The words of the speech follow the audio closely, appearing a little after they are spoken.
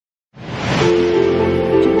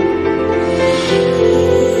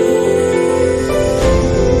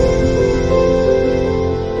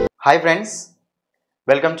Hi friends,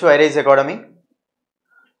 welcome to iRise Academy.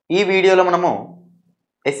 ఈ వీడియోలో మనము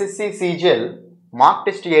SSC-CGL mark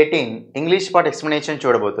test 18 English part explanation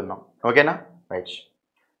చూడబోతున్నాం. ఓకేనా? రైట్.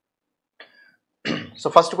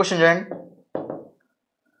 సో ఫస్ట్ క్వశ్చన్ చూడండి.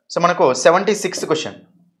 సో మనకు 76th question.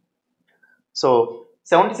 So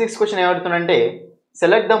 76th question ఏమడుతుందంటే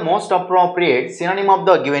select the most appropriate synonym of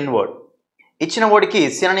the given word. ఇచ్చిన వర్డ్కి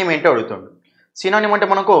synonym ఏంటో అడుగుతుంది. సినోనిమ్ అంటే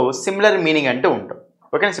మనకు సిమిలర్ మీనింగ్ అంటే ఉంటుంది.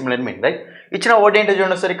 ఓకేనా? Similar meaning, right? ఇచ్చిన వర్డ్ ఏంటో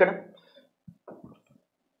చూడండి సార్. ఇక్కడ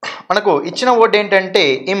మనకు ఇచ్చిన వర్డ్ ఏంటంటే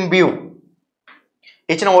ఇంబ్యూ.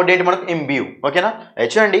 ఇచ్చిన వర్డ్ ఏంటి మనకు? ఇంబ్యూ. ఓకేనా?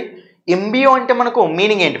 చూడండి, ఇంబ్యూ అంటే మనకు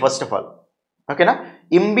మీనింగ్ ఏంటి ఫస్ట్ ఆఫ్ ఆల్? ఓకేనా?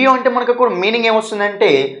 ఇంబ్యూ అంటే మనకు మీనింగ్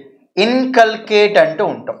ఏమొస్తుందంటే ఇన్కల్కేట్ అంటూ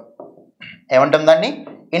ఉంటాం. ఏమంటాం దాన్ని?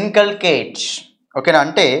 ఇన్కల్కేట్. ఓకేనా?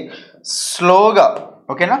 అంటే స్లోగా.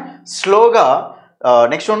 ఓకేనా? స్లోగా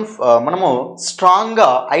నెక్స్ట్ వన్ మనము స్ట్రాంగ్గా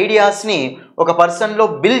ఐడియాస్ని ఒక పర్సన్లో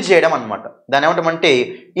బిల్డ్ చేయడం అనమాట. దాన్ని ఏమంటామంటే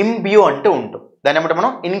ఇంబ్యూ అంటూ ఉంటాం. దాన్ని ఏమంటాం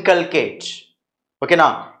మనం? ఇన్కల్కేట్. ఓకేనా?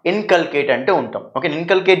 ఇన్కల్కేట్ అంటూ ఉంటాం. ఓకే,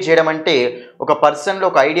 ఇన్కల్కేట్ చేయడం అంటే ఒక పర్సన్లో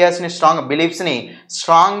ఒక ఐడియాస్ని స్ట్రాంగ్ బిలీఫ్స్ని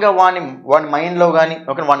స్ట్రాంగ్గా వాని మైండ్లో కానీ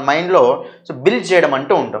వాని మైండ్లో సో బిల్డ్ చేయడం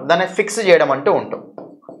అంటూ ఉంటాం. దాన్ని ఫిక్స్ చేయడం అంటూ ఉంటాం.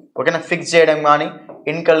 ఓకేనా? ఫిక్స్ చేయడం కానీ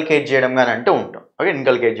ఇన్కల్కేట్ చేయడం కానీ అంటూ ఉంటాం. ఓకే,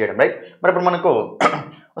 ఇన్కల్కేట్ చేయడం, రైట్? మరి ఇప్పుడు మనకు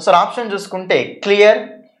ఒకసారి ఆప్షన్ చూసుకుంటే క్లియర్,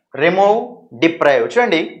 రిమూవ్, డిప్రైవ్.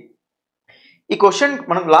 చూడండి, ఈ క్వశ్చన్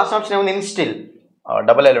మనకు లాస్ట్ ఆప్షన్ ఏముంది? ఇన్స్టిల్,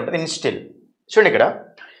 డబల్ ఎల్ ఉంటుంది, ఇన్స్టిల్. చూడండి, ఇక్కడ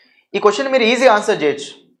ఈ క్వశ్చన్ మీరు ఈజీగా ఆన్సర్ చేయొచ్చు.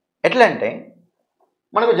 ఎట్లా అంటే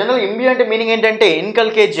మనకు జనరల్ ఇంబ్యూ అంటే మీనింగ్ ఏంటంటే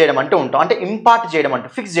ఇన్కల్కేట్ చేయడం అంటూ ఉంటాం, అంటే ఇంపార్ట్ చేయడం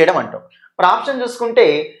అంటాం, ఫిక్స్ చేయడం అంటాం. మరి ఆప్షన్ చూసుకుంటే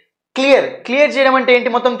క్లియర్. క్లియర్ చేయడం అంటే ఏంటి?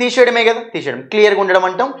 మొత్తం తీసేయడమే కదా. తీసేయడం, క్లియర్గా ఉండడం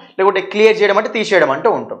అంటాం. లేకుంటే క్లియర్ చేయడం అంటే తీసేయడం అంటూ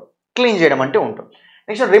ఉంటాం, క్లీన్ చేయడం అంటూ ఉంటాం.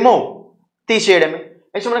 Next remove, తీసేయడమే.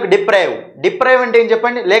 నెక్స్ట్ మనకు డిప్రైవ్. డిప్రైవ్ అంటే ఏం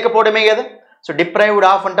చెప్పండి? లేకపోవడమే కదా. సో డిప్రైవ్డ్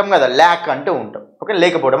ఆఫ్ అంటాం కదా, ల్యాక్ అంటూ ఉంటాం. ఓకే,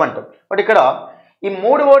 లేకపోవడం అంటాం. బట్ ఇక్కడ ఈ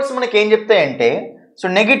మూడు వర్డ్స్ మనకి ఏం చెప్తాయంటే సో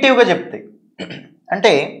నెగిటివ్గా చెప్తాయి.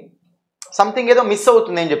 అంటే సంథింగ్ ఏదో మిస్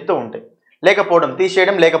అవుతుంది అని చెప్తూ ఉంటాయి. లేకపోవడం,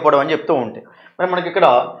 తీసేయడం, లేకపోవడం అని చెప్తూ ఉంటాయి. మరి మనకి ఇక్కడ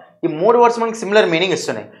ఈ మూడు వర్డ్స్ మనకి సిమిలర్ మీనింగ్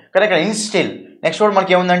ఇస్తున్నాయి. కానీ ఇక్కడ ఇన్స్టిల్, నెక్స్ట్ వర్డ్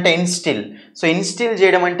మనకి ఏముందంటే ఇన్స్టిల్. సో ఇన్స్టిల్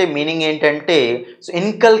చేయడం అంటే మీనింగ్ ఏంటంటే సో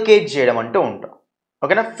ఇన్కల్కేట్ చేయడం అంటూ ఉంటాం.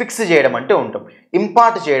 ఓకేనా? ఫిక్స్ చేయడం అంటూ ఉంటాం,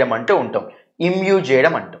 ఇంపార్ట్ చేయడం అంటూ ఉంటాం, ఇంబ్యూ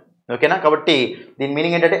చేయడం అంటాం. ఓకేనా? కాబట్టి దీని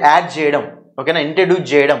మీనింగ్ ఏంటంటే యాడ్ చేయడం. ఓకేనా? ఇంట్రడ్యూస్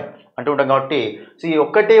చేయడం అంటూ ఉంటాం. కాబట్టి సో ఈ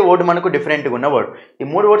ఒక్కటే వర్డ్ మనకు డిఫరెంట్గా ఉన్న వర్డ్. ఈ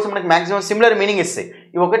మూడు వర్డ్స్ మనకు మాక్సిమం సిమిలర్ మీనింగ్ ఇస్తాయి.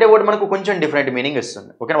 ఈ ఒకటే వర్డ్ మనకు కొంచెం డిఫరెంట్ మీనింగ్ ఇస్తుంది.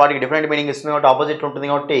 ఓకేనా? వాటికి డిఫరెంట్ మీనింగ్ ఇస్తుంది కాబట్టి ఆపోజిట్ ఉంటుంది.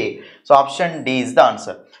 కాబట్టి so option D is the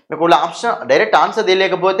answer. మీకు ఆప్షన్ డైరెక్ట్ ఆన్సర్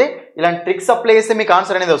తెలియకపోతే ఇలాంటి ట్రిక్స్ అప్లై చేస్తే మీకు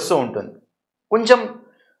ఆన్సర్ అనేది వస్తూ ఉంటుంది. కొంచెం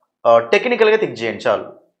టెక్నికల్గా థింక్ చేయండి చాలు.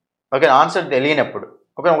 ఓకే, ఆన్సర్ తెలియనప్పుడు.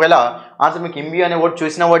 ఓకే, ఒకవేళ ఆన్సర్ మీకు ఇంబ్యూ అనే వర్డ్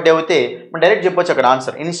చూసిన వర్డ్ అయితే మనం డైరెక్ట్ చెప్పొచ్చు అక్కడ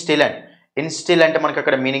ఆన్సర్ ఇన్స్టిల్ అని. ఇన్స్టిల్ అంటే మనకు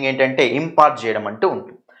అక్కడ మీనింగ్ ఏంటంటే ఇంపార్ట్ చేయడం అంటూ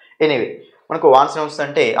ఉంటుంది. ఎనీవే మనకు ఆన్సర్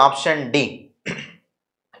వస్తుందంటే option D.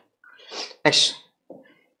 Next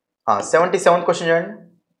 77th question చూడండి.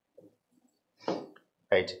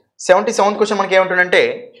 రైట్, 77th క్వశ్చన్ మనకి ఏమంటుందంటే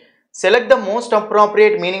select the most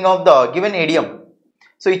appropriate meaning of the given ఏడియం.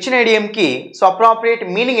 So ఇచ్చిన ఏడియంకి సో అప్రోప్రియేట్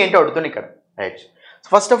మీనింగ్ ఏంటో అడుగుతుంది ఇక్కడ. రైట్,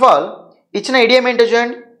 ఫస్ట్ ఆఫ్ ఆల్ ఇచ్చిన ఐడియం ఏంటో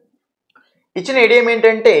చూడండి. ఇచ్చిన ఐడియం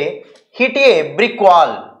ఏంటంటే హిట్ ఏ బ్రిక్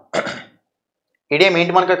వాల్. ఐడియం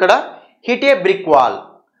ఏంటి మనకు అక్కడ? హిట్ ఏ brick wall.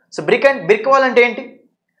 So brick wall అంటే ఏంటి?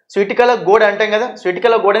 సో ఇటుకల గోడ అంటాం కదా. సో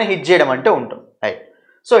ఇటుకల గోడని హిట్ చేయడం అంటే ఉంటాం. రైట్,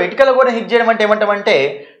 సో ఇటుకల గోడని హిట్ చేయడం అంటే ఏమంటామంటే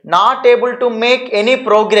not able to make any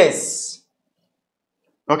progress.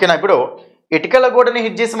 ఓకేనా? ఇప్పుడు ఇటుకల గోడని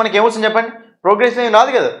హిట్ చేసి మనకి ఏమొస్తుంది చెప్పండి? ప్రోగ్రెస్ ఏం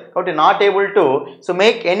రాదు కదా. కాబట్టి not able to so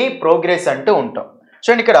make any progress అంటూ ఉంటాం.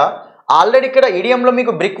 చూడండి, ఇక్కడ ఆల్రెడీ ఇక్కడ ఇడియంలో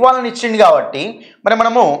మీకు బ్రిక్ వాల్ అని ఇచ్చింది కాబట్టి మరి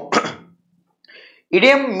మనము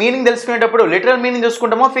idiom meaning తెలుసుకునేటప్పుడు literal meaning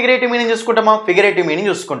చూసుకుంటామా, figurative meaning చూసుకుంటామా? Figurative meaning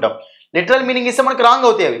చూసుకుంటాం. లిటరల్ మీనింగ్ ఇస్తే మనకు రాంగ్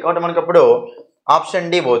అవుతాయి అవి. కాబట్టి మనకు అప్పుడు ఆప్షన్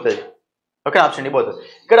డి పోతుంది. ఓకే, ఆప్షన్ డి పోతుంది.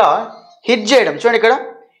 ఇక్కడ హిట్ చేయడం, చూడండి ఇక్కడ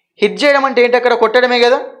హిట్ చేయడం అంటే ఏంటి? అక్కడ కొట్టడమే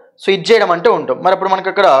కదా. సో హిట్ చేయడం అంటూ ఉంటాం. మరి అప్పుడు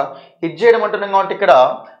మనకు అక్కడ హిట్ చేయడం అంటున్నాం కాబట్టి ఇక్కడ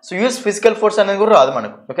సో యూస్ ఫిజికల్ ఫోర్స్ అనేది కూడా రాదు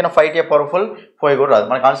మనకు. ఓకేనా? ఫైట్ ఏ పవర్ఫుల్ ఫోర్ కూడా రాదు.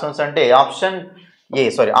 మనకు ఆన్సర్ అంటే option A.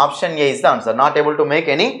 Option A is the answer. Not able to make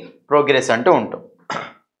any progress అంటూ ఉంటాం.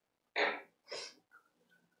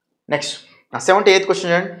 నెక్స్ట్ 78th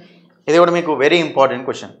క్వశ్చన్ చూడండి. ఇది కూడా మీకు వెరీ ఇంపార్టెంట్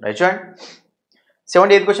క్వశ్చన్. రైట్, చూడండి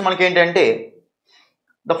 78th క్వశ్చన్ మనకి ఏంటంటే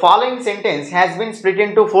the following sentence has been split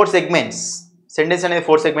in to 4 segments. Sentence అనేది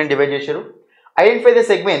 4 సెగ్మెంట్ డివైడ్ చేశారు. Identify the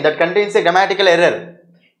segment that contains A grammatical error.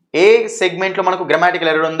 ఏ సెగ్మెంట్లో మనకు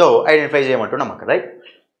గ్రామాటికల్ ఎర్రర్ ఉందో ఐడెంటిఫై చేయమంటున్నాం అక్కడ. రైట్,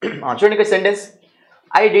 చూడండి ఇక్కడ sentence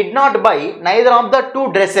I did not by neither of the 2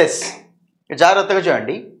 dresses. జాగ్రత్తగా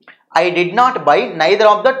చూడండి. I did not by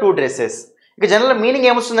neither of the 2 dresses. ఇక జనరల్ మీనింగ్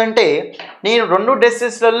ఏమొస్తుందంటే నేను 2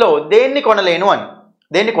 డ్రెస్సెస్లలో దేన్ని కొనలేను అని.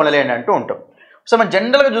 దేన్ని కొనలేను అంటూ ఉంటాం. సో మనం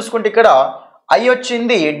జనరల్గా చూసుకుంటే ఇక్కడ ఐ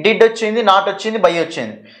వచ్చింది, డిడ్ వచ్చింది, నాట్ వచ్చింది, బై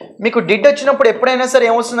వచ్చింది. మీకు డిడ్ వచ్చినప్పుడు ఎప్పుడైనా సరే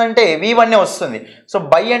ఏమొస్తుందంటే V1 వస్తుంది. సో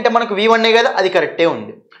బై అంటే మనకు V1 కదా, అది కరెక్టే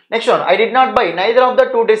ఉంది. Next one, I did not by neither of the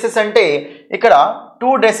 2 dresses అంటే ఇక్కడ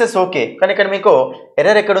 2 డ్రెస్సెస్ ఓకే, కానీ ఇక్కడ మీకు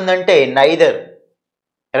ఎర్రర్ ఎక్కడ ఉందంటే నైదర్.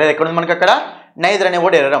 ఎర్రర్ ఎక్కడ ఉంది మనకు అక్కడ? నైదర్ అనే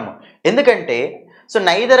వర్డ్ ఎర్రర్ అమ్మ. ఎందుకంటే సో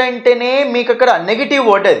నైదర్ అంటేనే మీకు అక్కడ నెగిటివ్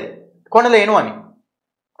వర్డ్, అది కొనలేను అని.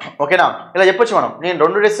 ఓకేనా, ఇలా చెప్పొచ్చు మనం. నేను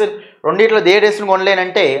రెండిట్లో ఏ డ్రెస్సులు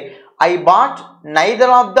కొనలేనంటే I bought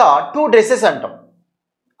neither of the 2 dresses అంటాం.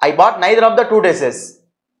 I bought neither of the 2 dresses.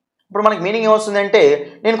 ఇప్పుడు మనకి మీనింగ్ ఏమొస్తుందంటే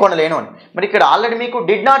నేను కొనలేను అని. మరి ఇక్కడ ఆల్రెడీ మీకు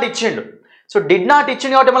డిడ్ నాట్ ఇచ్చిండు. సో డిడ్ నాట్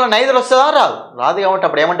ఇచ్చిండు కాబట్టి మళ్ళీ నైదర్ వస్తుందా? రాదు. రాదు కాబట్టి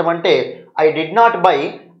అప్పుడు ఏమంటామంటే I did not by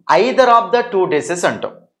either of the 2 dresses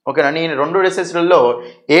అంటాం. ఓకేనా, నేను 2 డ్రెస్సెస్లలో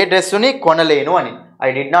ఏ డ్రెస్సుని కొనలేను అని.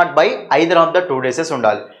 I did not by either of the 2 dresses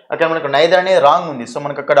ఉండాలి. అక్కడ మనకు నైదర్ అనేది రాంగ్ ఉంది. సో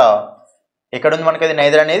మనకు అక్కడ ఎక్కడ ఉంది మనకి అది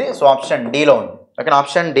నైదర్ అనేది? సో ఆప్షన్ డీలో ఉంది. Okay,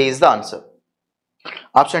 option D is the answer.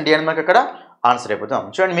 Option D అని మనకు అక్కడ ఆన్సర్ అయిపోతాం.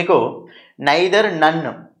 చూడండి మీకు నైదర్ నన్.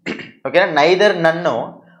 ఓకేనా, నైదర్ నన్ను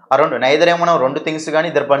ఆ రెండు, నైదర్ ఏమో మనం 2 థింగ్స్ కానీ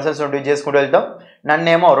 2 పర్సన్స్ యూజ్ చేసుకుంటూ వెళ్తాం. నన్ను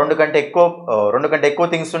ఏమో 2 కంటే ఎక్కువ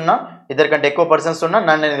థింగ్స్ ఉన్నా, 2 కంటే ఎక్కువ పర్సన్స్ ఉన్నా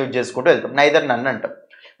నన్ను అనేది యూజ్ చేసుకుంటూ వెళ్తాం. నైదర్ నన్ అంటాం.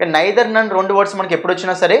 నైదర్ నన్ 2 వర్డ్స్ మనకి ఎప్పుడు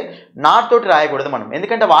వచ్చినా సరే నాట్ తోటి రాయకూడదు మనం,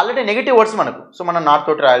 ఎందుకంటే ఆల్రెడీ నెగిటివ్ వర్డ్స్ మనకు. సో మనం నాట్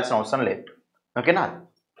తోటి రాయాల్సిన అవసరం లేదు. ఓకేనా,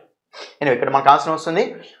 ఎనివే ఇక్కడ మనకు ఆన్సర్ వస్తుంది.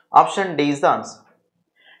 Option D is the answer.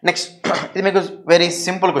 Next, ఇది మీకు very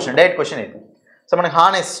simple question, direct question ఇది. సో మనకి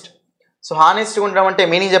హానెస్ట్. సో హానెస్ట్గా ఉండడం అంటే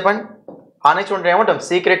మీనింగ్ చెప్పండి. హానెస్ట్ ఉండడం ఏమంటాం?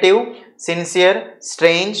 Secretive, sincere,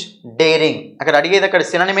 strange, daring. అక్కడ అడిగేది అక్కడ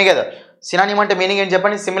సినానిమే కదా. సినానిమ్ అంటే మీనింగ్ ఏంటి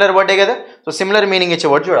చెప్పండి? సిమిలర్ వర్డే కదా. సో సిమిలర్ మీనింగ్ ఇచ్చే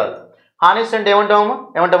వర్డ్ చూడాలి. హానెస్ట్ అంటే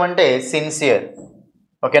ఏమంటామంటే సిన్సియర్.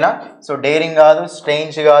 ఓకేనా, సో డేరింగ్ కాదు,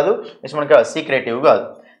 స్ట్రేంజ్ కాదు, నెక్స్ట్ మనకి సీక్రెటివ్ కాదు.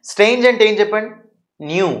 స్ట్రేంజ్ అంటే ఏం చెప్పండి?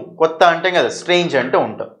 న్యూ, కొత్త అంటాం కదా, స్ట్రేంజ్ అంటే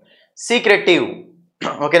ఉంటాం. సీక్రెటివ్.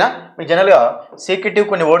 ఓకేనా, మీకు జనరల్గా సీక్రెటివ్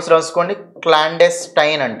కొన్ని వర్డ్స్ రాసుకోండి.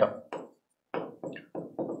 క్లాండెస్టైన్ అంటాం.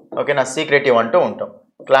 ఓకేనా, సీక్రెటివ్ అంటూ ఉంటాం.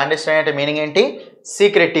 క్లాండెస్టైన్ అంటే మీనింగ్ ఏంటి?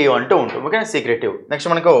 సీక్రెటివ్ అంటూ ఉంటాం. ఓకేనా, సీక్రెటివ్.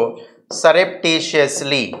 నెక్స్ట్ మనకు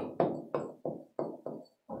సరెప్టీషియస్లీ.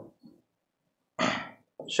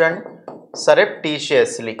 చూడండి,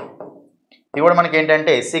 సరెప్టీషియస్లీ ఇది కూడా మనకి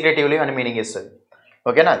ఏంటంటే సీక్రెటివ్లీ అని మీనింగ్ ఇస్తుంది.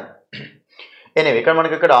 ఓకేనా, ఎనీవే ఇక్కడ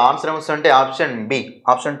మనకి ఇక్కడ ఆన్సర్ ఏమొస్తుందంటే option B.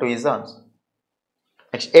 Option 2 is the answer.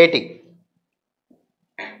 Next 80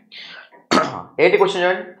 question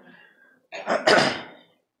చూడండి.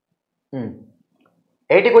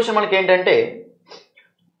 80 క్వశ్చన్ మనకి ఏంటంటే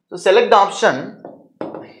select the option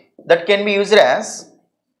that can be used as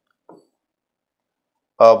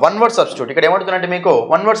one word substitute. ఇక్కడ ఏమడుతుందంటే మీకు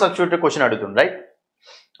 1 word సబ్స్టిట్యూట్ క్వశ్చన్ అడుగుతుంది, రైట్?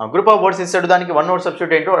 గ్రూప్ ఆఫ్ వర్డ్స్ ఇస్తాడు, దానికి 1 word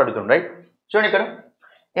సబ్స్టిట్యూట్ ఏంటో అడుగుతుంది, రైట్? చూడండి ఇక్కడ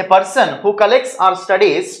ఏ person who collects are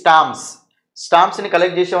studies stamps. స్టాంప్స్ని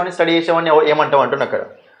collect చేసేవాడిని, స్టడీ చేసేవాడిని ఏమంటాం అంటున్నా అక్కడ.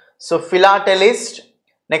 So ఫిలాటెలిస్ట్,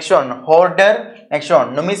 next one హోర్డర్, next one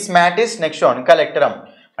నుమిస్మాటిస్ట్, next one collector.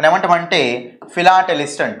 అని ఏమంటామంటే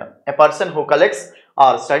ఫిలాటెలిస్ట్ అంటాం. ఏ person who collects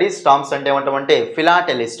are studies stamps అంటే ఏమంటామంటే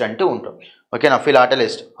ఫిలాటెలిస్ట్ అంటూ ఉంటాం. ఓకేనా,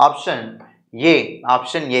 ఫిలాటెలిస్ట్. Option A.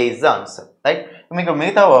 Option A is the answer, right? మీకు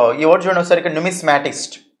మిగతా ఈ వర్డ్ చూడండి ఒకసారి. ఇక్కడ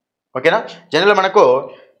నుమిస్మాటిస్ట్. ఓకేనా, జనరల్గా మనకు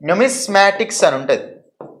నుమిస్మాటిక్స్ అని ఉంటుంది.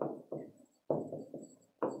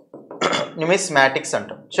 న్యూమిస్మాటిక్స్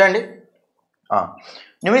అంటాం. చూడండి,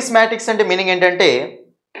 న్యూమిస్మాటిక్స్ అంటే మీనింగ్ ఏంటంటే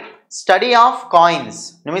స్టడీ ఆఫ్ కాయిన్స్.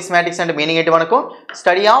 న్యూమిస్మాటిక్స్ అంటే మీనింగ్ ఏంటి? మనకు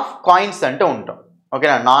స్టడీ ఆఫ్ కాయిన్స్ అంటూ ఉంటాం.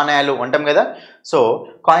 ఓకేనా, నాణ్యాలు అంటాం కదా. సో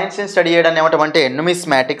కాయిన్స్ని స్టడీ చేయడాన్ని ఏమంటామంటే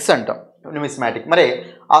న్యూమిస్మాటిక్స్ అంటాం. న్యూమిస్మాటిక్. మరి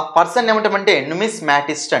ఆ పర్సన్ ఏమంటామంటే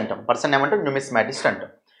న్యూమిస్మాటిస్ట్ అంటాం. పర్సన్ ఏమంటాం? న్యూమిస్మాటిస్ట్ అంటాం.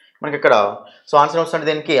 మనకి ఇక్కడ సో ఆన్సర్ వస్తుంది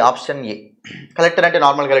దీనికి ఆప్షన్ ఏ. కలెక్టర్ అంటే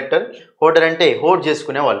నార్మల్ కలెక్టర్, హోర్డర్ అంటే హోల్డ్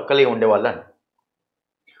చేసుకునే వాళ్ళు, కలిగి ఉండేవాళ్ళు అని.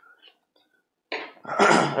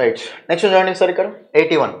 రైట్, నెక్స్ట్ చూడండి సార్ ఇక్కడ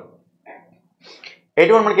 81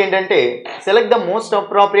 మనకి ఏంటంటే select the most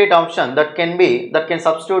appropriate option that can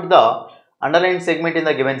substitute the underline segment in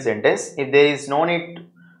the given sentence. If there is no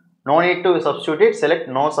need to substitute it, select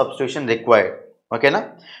no substitution required. ఓకేనా,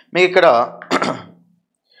 మీకు ఇక్కడ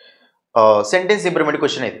సెంటెన్స్ ఇంప్రూవ్మెంట్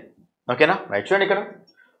క్వశ్చన్ ఇది. ఓకేనా, right. చూడండి ఇక్కడ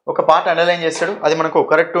ఒక part underline చేస్తాడు, అది మనకు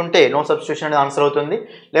కరెక్ట్ ఉంటే నో సబ్స్టిట్యూషన్ అనేది ఆన్సర్ అవుతుంది,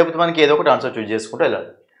 లేకపోతే మనకి ఏదో ఒకటి ఆన్సర్ చూస్ చేసుకుంటూ వెళ్ళాలి.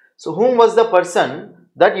 So whom was the person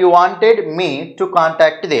that you wanted me to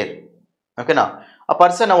contact there. ఓకేనా, ఆ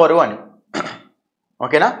పర్సన్ ఎవరు అని.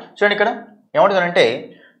 ఓకేనా, చూడండి ఇక్కడ ఏమంటుందంటే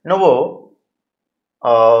నువ్వు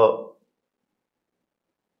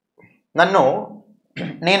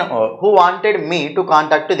నేను who wanted me to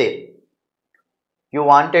contact there. You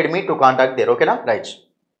wanted me to contact there. ఓకేనా, రైట్.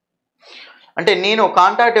 అంటే నేను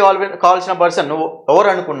కాంటాక్ట్ కావాల్సిన పర్సన్ నువ్వు ఎవరు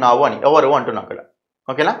అనుకున్నావు అని, ఎవరు అంటున్నా అక్కడ.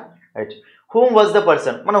 ఓకేనా, right. Whom was the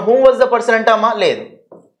person. మనం హూమ్ వాజ్ ద పర్సన్ అంటామా? లేదు.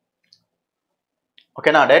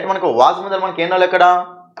 ఓకేనా. డైరెక్ట్ మనకు వాజ్ ముందర మనకి ఏం రావాలి ఇక్కడ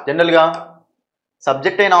జనరల్గా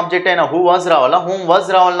సబ్జెక్ట్ అయినా ఆబ్జెక్ట్ అయినా హూ వాజ్ రావాలా, హూమ్ వాజ్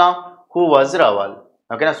రావాలా, హూ వాజ్ రావాలి.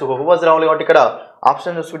 ఓకేనా. సో హూ వాజ్ రావాలి కాబట్టి ఇక్కడ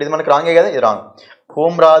ఆప్షన్ చూసుకుంటే ఇది మనకి రాంగే కదా, ఇది రాంగ్.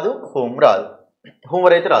 హూమ్ రాదు, హూమ్ రాదు,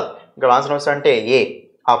 హూమర్ అయితే రాదు. ఇక్కడ ఆన్సర్ వస్తుంది అంటే ఏ,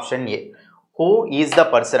 option A, who is the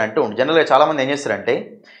person అంటూ ఉంటుంది. జనరల్గా చాలామంది ఏం చేస్తారంటే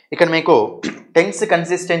ఇక్కడ మీకు టెన్స్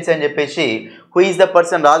కన్సిస్టెన్సీ అని చెప్పేసి హూ ఈజ్ ద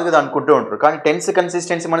పర్సన్ రాదు కదా అనుకుంటూ ఉంటారు. కానీ టెన్స్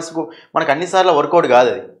కన్సిస్టెన్సీ మనకు అన్నిసార్లు వర్కౌట్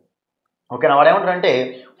కాదు అది. ఓకేనా. వాడు ఏమంటారు అంటే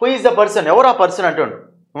హూ ఈజ్ ద పర్సన్, ఎవరు ఆ పర్సన్ అంటుండు.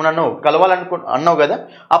 నువ్వు నన్ను అన్నావు కదా,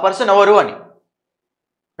 ఆ పర్సన్ ఎవరు అని.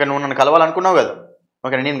 ఓకే, నువ్వు నన్ను కలవాలనుకున్నావు కదా,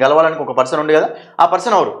 ఓకే, నేను కలవాలనుకో ఒక పర్సన్ ఉంది కదా, ఆ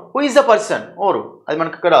పర్సన్ ఎవరు, హూ ఈజ్ ద పర్సన్ ఎవరు. అది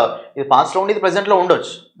మనకి ఇక్కడ ఇది పాస్ట్లో ఉండి ఇది ప్రెజెంట్లో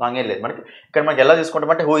ఉండొచ్చు, రాంగేం లేదు. మనకి ఇక్కడ మనకి ఎలా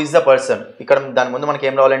తీసుకుంటామంటే హూ ఈజ్ ద పర్సన్, ఇక్కడ దాని ముందు మనకి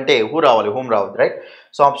ఏం రావాలంటే హూ రావాలి, హూమ్ రావాలి, right.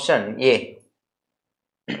 So option A.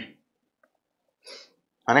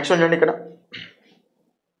 Next చూడండి ఇక్కడ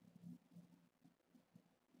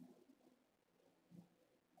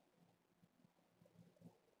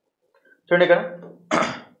చూడండి ఇక్కడ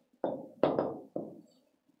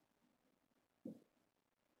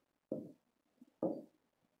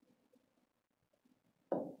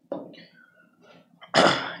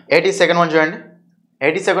సెకండ్ వన్ చూడండి.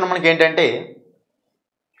 82 మనకి ఏంటంటే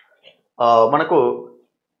మనకు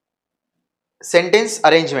సెంటెన్స్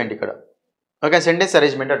అరేంజ్మెంట్ ఇక్కడ. ఓకే, సెంటెన్స్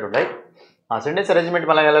అరేంజ్మెంట్ అంటుంది, రైట్. ఆ సెంటెన్స్ అరేంజ్మెంట్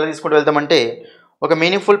మనం ఎలా తీసుకుంటూ వెళ్తామంటే ఒక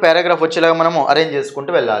మీనింగ్ఫుల్ పారాగ్రాఫ్ వచ్చేలాగా మనము అరేంజ్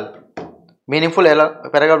చేసుకుంటూ వెళ్ళాలి. మీనింగ్ఫుల్ ఎలా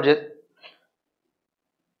పారాగ్రాఫ్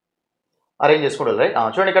అరేంజ్ చేసుకుంటూ రైట్.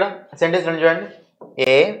 చూడండి ఇక్కడ సెంటెన్స్ రెండు చూడండి,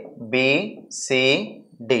 A B C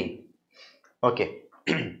D. Okay,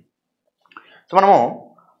 so మనము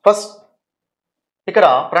ఫస్ట్ ఇక్కడ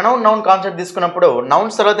ప్రొనౌన్ నౌన్ కాన్సెప్ట్ తీసుకున్నప్పుడు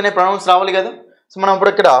నౌన్స్ తర్వాతనే ప్రొనౌన్స్ రావాలి కదా. సో మనం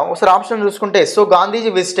ఇప్పుడు ఇక్కడ ఒకసారి ఆప్షన్ చూసుకుంటే సో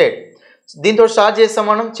గాంధీజీ విజిటెడ్, దీంతో స్టార్ట్ చేస్తాం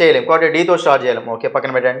మనం, చేయలేం కాబట్టి డీతో స్టార్ట్ చేయలేం. ఓకే,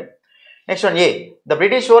 పక్కన పెట్టండి. Next one A, the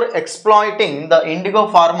British were exploiting the IndiGo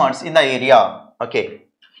farmers in the area. Okay,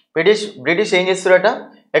 British ఏం చేస్తున్నారట,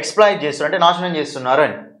 ఎక్స్ప్లాయిట్ చేస్తున్నారు అంటే నాశనం చేస్తున్నారు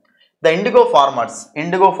అని. ద ఇండిగో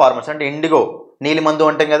ఫార్మర్స్ అంటే ఇండిగో నీలిమందు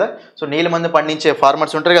అంటాం కదా, సో నీలిమందు పండించే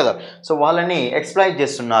ఫార్మర్స్ ఉంటారు కదా, సో వాళ్ళని ఎక్స్ప్లాయిట్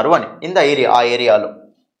చేస్తున్నారు అని ఇన్ ద ఏరియా, ఆ ఏరియాలో.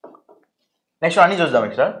 నెక్స్ట్ అన్ని చూద్దాం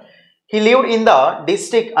ఇక్కడ. He lived in the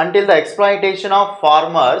district until the exploitation of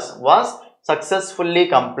farmers was successfully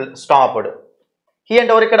stopped. He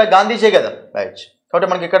అంటే ఎవరు ఇక్కడ, గాంధీజీ కదా, రైట్. కాబట్టి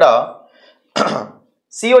మనకి ఇక్కడ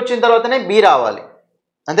సి వచ్చిన తర్వాతనే బి రావాలి,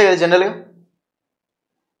 అంతే కదా. జనరల్గా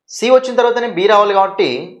సి వచ్చిన తర్వాతనే బి రావాలి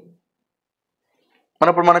కాబట్టి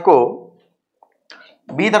మనకు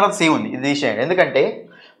బి తర్వాత సి ఉంది, ఇది తీసేయండి. ఎందుకంటే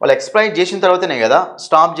వాళ్ళు ఎక్స్ప్లాయిట్ చేసిన తర్వాతనే కదా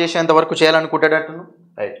స్టాప్ చేసేంత వరకు చేయాలనుకుంటాడట్టును,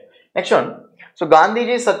 right. Next one, so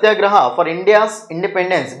Gandhiji Satyagraha for India's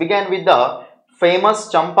independence began with the famous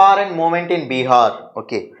Champaran moment in Bihar.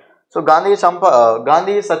 Okay, so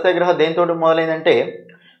Gandhiji సత్యాగ్రహ దేనితో మొదలైందంటే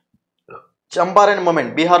చంపారన్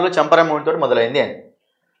మూమెంట్, బీహార్లో చంపారన్ మూమెంట్ తోటి మొదలైంది అని.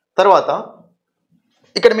 తర్వాత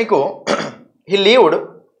ఇక్కడ మీకు హీ లీవ్డ్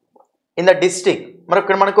ఇన్ ద డిస్ట్రిక్ట్, మరి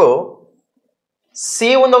ఇక్కడ మనకు సి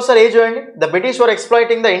ఉంది, ఒకసారి ఏ చూడండి. The British were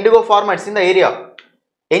exploiting the IndiGo farmers in the area.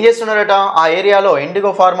 ఏం చేస్తున్నారట, ఆ ఏరియాలో ఇండిగో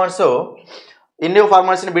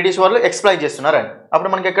ఫార్మర్స్ని బ్రిటిష్ వాళ్ళు ఎక్స్ప్లాయిట్ చేస్తున్నారండి. అప్పుడు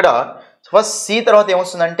మనకి ఇక్కడ ఫస్ట్ సి తర్వాత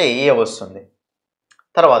ఏమొస్తుందంటే ఏ వస్తుంది,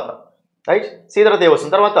 తర్వాత రైట్, సి తర్వాత ఏ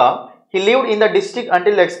వస్తుంది. తర్వాత he lived in the district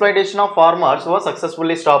until the exploitation of farmers was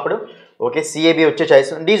successfully stopped. Okay, CAB వచ్చే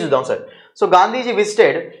చాయిస్. డి చూద్దాం sir. So Gandhiji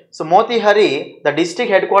visited so మోతీహరి the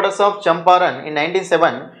district head quarters of Champaran in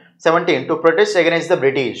 1917 to protest against the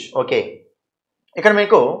British. Okay, ఇక్కడ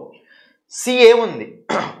మీకు CA ఉంది,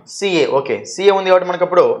 CA. Okay, CA ఉంది కాబట్టి మనకు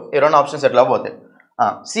అప్పుడు ఈ రెండు ఆప్షన్స్ ఎట్లా పోతాయి.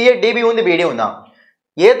 సిఏ డిబి ఉంది, బిడి ఉందా.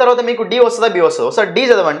 ఏ తర్వాత మీకు డి వస్తుందా, బి వస్తుందా, ఒకసారి డి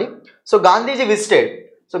చదవండి. So Gandhiji visited,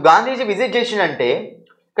 so Gandhiji visit చేసిందంటే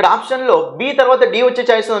ఇక్కడ ఆప్షన్లో బి తర్వాత డి వచ్చే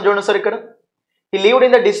చాయిస్ ఉంది చూడండి సార్. ఇక్కడ he lived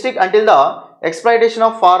in the district until the exploitation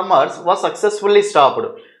of farmers was successfully stopped.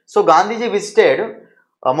 So Gandhiji visited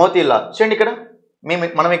Motilal. చూడండి ఇక్కడ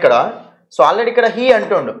మనం ఇక్కడ సో ఆల్రెడీ ఇక్కడ హీ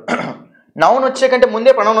అంటుండు. నౌన్ వచ్చే కంటే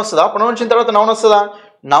ముందే ప్రొనౌన్ వస్తుందా, ప్రొనౌన్ వచ్చిన తర్వాత నౌన్ వస్తుందా,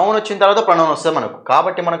 నౌన్ వచ్చిన తర్వాత ప్రొనౌన్ వస్తుంది మనకు.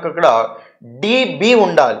 కాబట్టి మనకు ఇక్కడ డిబి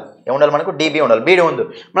ఉండాలి, ఏముండాలి మనకు, డిబి ఉండాలి. బీడి ఉంది,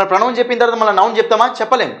 మనం ప్రొనౌన్ చెప్పిన తర్వాత మళ్ళీ నౌన్ చెప్తామా,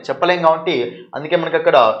 చెప్పలేం కాబట్టి అందుకే మనకు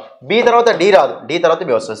అక్కడ బి తర్వాత డి రాదు, డి తర్వాత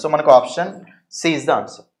బి వస్తుంది. సో మనకు option C is the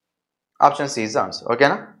answer, option C is the answer.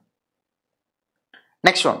 ఓకేనా.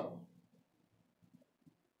 నెక్స్ట్ వన్,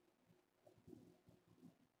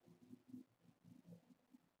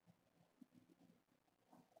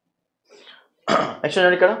 నెక్స్ట్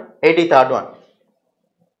చూడండి ఇక్కడ 83rd వన్.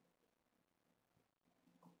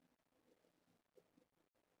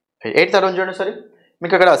 చూడండి సరే,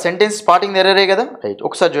 మీకు అక్కడ సెంటెన్స్ స్టార్టింగ్ ఎర్రరే కదా, రైట్.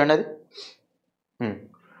 ఒకసారి చూడండి అది.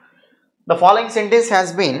 The following sentence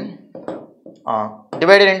has been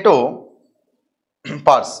divided into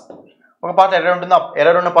parts, ఒక పార్ట్ ఎర్రర్ ఉంటుంది,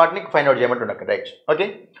 ఎర్రర్ ఉన్న పార్ట్ని ఫైండ్ అవుట్ చేయమంటుంది అక్కడ, right. Okay,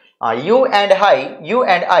 you and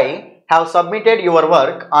I have submitted your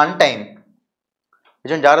work on time.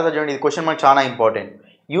 నిజం జాగ్రత్త చూడండి, ఇది క్వశ్చన్ మనకు చాలా important.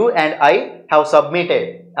 You and I have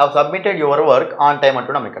submitted your work on time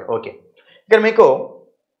అంటున్నాం ఇక్కడ. ఓకే, ఇక్కడ మీకు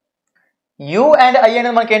యూ అండ్ ఐ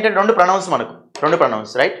అనేది మనకి ఏంటంటే రెండు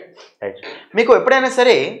ప్రొనౌన్స్, రైట్. మీకు ఎప్పుడైనా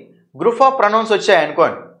సరే గ్రూప్ ఆఫ్ ప్రొనౌన్స్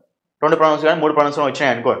వచ్చాయనుకోండి, 2 ప్రొనౌన్స్ కానీ 3 ప్రొనౌన్స్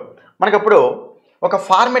వచ్చాయి అనుకోండి, మనకప్పుడు ఒక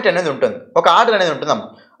ఫార్మేట్ అనేది ఉంటుంది, ఒక ఆర్డర్ అనేది ఉంటుందమ్మా.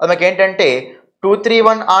 అది మనకి ఏంటంటే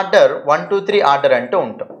 2-3-1 ఆర్డర్, 1-2-3 ఆర్డర్ అంటూ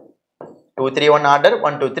ఉంటాం. 2-3-1 ఆర్డర్,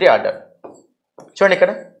 1-2-3 ఆర్డర్. చూడండి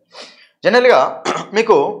ఇక్కడ జనరల్గా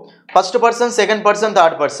మీకు first person, second person,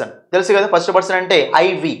 third person తెలుసు కదా. ఫస్ట్ పర్సన్ అంటే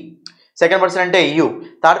ఐవి, సెకండ్ పర్సన్ అంటే యూ,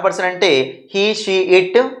 థర్డ్ పర్సన్ అంటే హీ, షీ,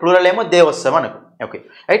 ఇట్, ప్లూరల్ ఏమో దే వస్తాం మనకు. Okay,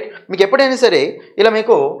 right. మీకు ఎప్పుడైనా సరే ఇలా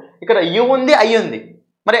మీకు ఇక్కడ యూ ఉంది, ఐ ఉంది,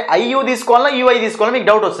 మరి ఐయూ తీసుకోవాలా యూఐ తీసుకోవాలా మీకు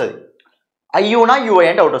డౌట్ వస్తుంది. ఐయూనా యూఐ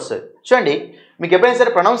అని డౌట్ వస్తుంది. చూడండి, మీకు ఎప్పుడైనా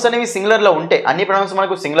సరే ప్రొనౌన్స్ అనేవి సింగులర్లో ఉంటే, అన్ని ప్రొనౌన్స్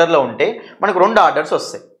మనకు సింగులర్లో ఉంటే మనకు 2 ఆర్డర్స్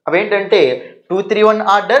వస్తాయి. అవి ఏంటంటే 2-3-1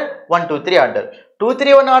 ఆర్డర్, 1-2-3 ఆర్డర్.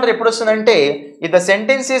 2-3-1 ఆర్డర్ ఎప్పుడు వస్తుందంటే if the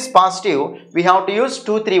sentence is positive we have to use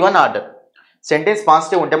 2-3-1 order. Sentence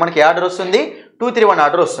positive ఉంటే మనకి ఏ ఆర్డర్ వస్తుంది? 2-3-1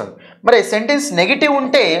 ఆర్డర్ వస్తుంది. మరి సెంటెన్స్ నెగిటివ్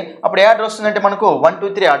ఉంటే అప్పుడు ఏ ఆర్డర్ వస్తుందంటే మనకు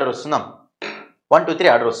 1-2-3 ఆర్డర్ వస్తుందాం. 1-2-3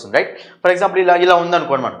 ఆర్డర్ వస్తుంది, రైట్. ఫర్ ఎగ్జాంపుల్ ఇలా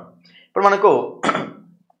ఉందనుకోండి, మనం ఇప్పుడు మనకు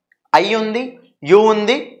ఐ ఉంది, యూ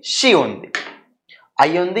ఉంది, షీ ఉంది.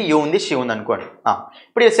 ఐ ఉంది, యూ ఉంది, షీ ఉంది అనుకోండి.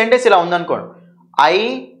 ఇప్పుడు ఈ సెంటెన్స్ ఇలా ఉందనుకోండి, I,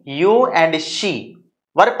 you and she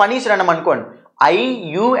were punished అన్నాం అనుకోండి. I,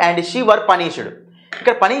 you and she were punished.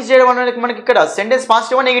 ఇక్కడ పనిష్ చేయడం అనేది మనకి ఇక్కడ సెంటెన్స్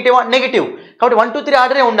పాజిటివా నెగిటివ్ కాబట్టి 1-2-3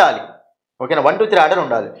 ఆర్డరే ఉండాలి. ఓకేనా, 1-2-3 ఆర్డర్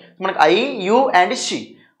ఉండాలి. మనకి I, you and she.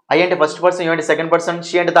 I అంటే ఫస్ట్ పర్సన్, యూ అంటే సెకండ్ పర్సన్,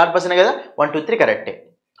 షీ అంటే థర్డ్ పర్సన్ కదా. 1-2-3 కరెక్టే.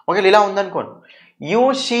 ఓకే, ఇలా ఉందనుకోండి, you,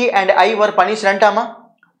 she and I were punished అంటామా?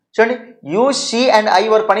 చూడండి, you, she and I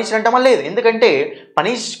were punished అంటామా? లేదు, ఎందుకంటే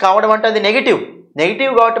పనిష్ కావడం అంటే అది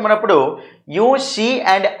నెగిటివ్ కాబట్టి మనప్పుడు యూ, షీ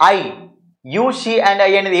అండ్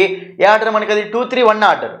ఐ అనేది ఏ ఆర్డర్ మనకి? అది 2-3-1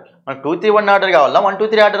 ఆర్డర్. మనకు 2-3-1 ఆర్డర్ కావాలా,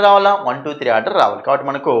 1-2-3 ఆర్డర్ రావాలా? 1-2-3 ఆర్డర్ రావాలి. కాబట్టి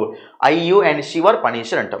మనకు I, you and she were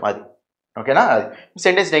punished అంటాం. అది ఓకేనా. అది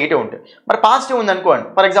సెంటెన్స్ నెగిటివ్ ఉంటుంది. మరి పాజిటివ్ ఉందనుకోండి,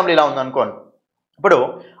 ఫర్ ఎగ్జాంపుల్ ఇలా ఉందనుకోండి, ఇప్పుడు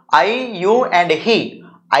I, you and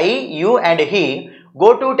he go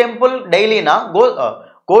to temple డైలీనా,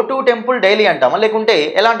 go to temple daily అంటామా? లేకుంటే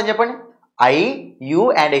ఎలా అంటే చెప్పండి, I, you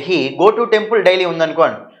and he go to temple daily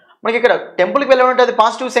ఉందనుకోండి, మనకి ఇక్కడ టెంపుల్కి వెళ్ళడం అంటే అది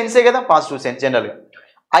పాజిటివ్ సెన్సే కదా. పాజిటివ్ సెన్స్ జనరల్గా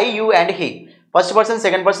I, you and he first person,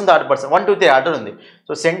 second person, third person, 1-2-3 order ఉంది.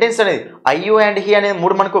 సో సెంటెన్స్ అనేది ఐ, యూ అండ్ హీ అనేది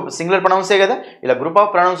 3 మనకు సింగులర్ ప్రొనౌన్సే కదా. ఇలా గ్రూప్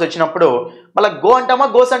ఆఫ్ ప్రొనౌన్స్ వచ్చినప్పుడు మళ్ళీ గో అంటామా,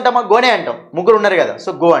 గోస్ అంటామా? గోనే అంటాం, ముగ్గురు ఉన్నారు కదా,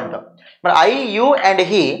 సో గో అంటాం. మరి I, you and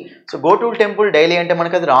he, so go to temple daily అంటే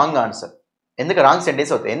మనకు అది రాంగ్ ఆన్సర్. ఎందుకు రాంగ్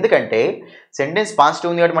సెంటెన్స్ అవుతుంది? ఎందుకంటే సెంటెన్స్ పాజిటివ్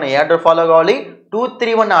ఉంది కాబట్టి మనం ఏ ఆర్డర్ ఫాలో కావాలి?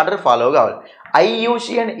 2-3-1 ఆర్డర్ ఫాలో కావాలి. I, you,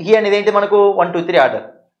 she and he అనేది ఏంటి మనకు? 1-2-3 ఆర్డర్.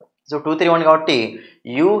 సో 2-3-1 కాబట్టి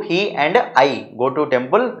you, he and I go to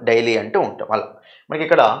temple daily అంటూ ఉంటాం. అలా మనకి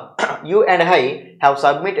ఇక్కడ you and I have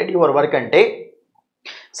submitted your work అంటే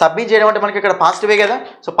సబ్మిట్ చేయడం అంటే మనకి ఇక్కడ పాజిటివే కదా.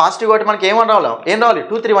 సో పాజిటివ్ కాబట్టి మనకి ఏం రావాలి?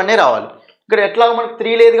 2-3-1 రావాలి. ఇక్కడ ఎట్లా మనకి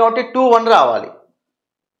 3 లేదు కాబట్టి 2-1 రావాలి.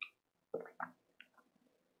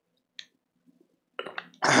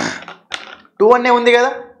 2-1 ఉంది కదా,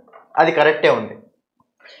 అది కరెక్టే ఉంది.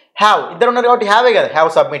 హ్యావ్ ఇద్దరు ఉన్నారు కాబట్టి హ్యావే కదా, హ్యావ్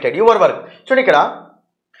సబ్మిటెడ్ యువర్ వర్క్. చూడండి ఇక్కడ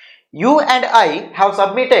you and I have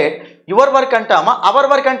submitted your work అంటామా, అవర్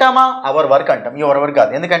వర్క్ అంటామా? అవర్ వర్క్ అంటాం, యువర్ వర్క్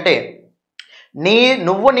కాదు. ఎందుకంటే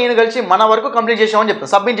నువ్వు నేను కలిసి మన వరకు కంప్లీట్ చేసామని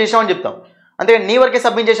చెప్తాం, సబ్మిట్ చేసామని చెప్తాం. అంతే నీ వరకే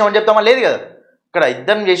సబ్మిట్ చేసామని చెప్తామా? లేదు కదా. ఇక్కడ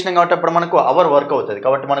ఇద్దరం చేసినాం కాబట్టి అప్పుడు మనకు అవర్ వర్క్ అవుతుంది.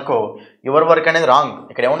 కాబట్టి మనకు యువర్ వర్క్ అనేది రాంగ్.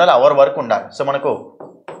 ఇక్కడ ఏముండాలి? అవర్ వర్క్ ఉండాలి. సో మనకు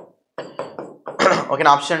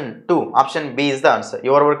ఓకేనా, option B is the answer.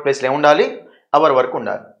 Your work ప్లేస్లో ఏముండాలి? అవర్ వర్క్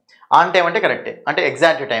ఉండాలి. ఆన్ టైం అంటే కరెక్టే, అంటే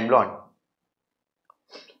ఎగ్జాక్ట్ టైంలో అని.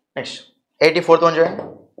 నెక్స్ట్ 84th వన్ చూడండి.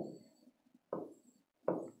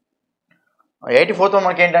 84th వన్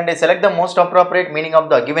మనకి ఏంటంటే select the most appropriate meaning of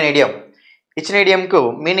the given idiom. ఇచ్చిన ఇడియంకు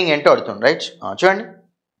మీనింగ్ ఏంటో అడుగుతుంది, రైట్. చూడండి,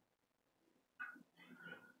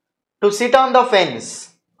 to SIT on the fence.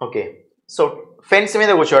 Okay, so fence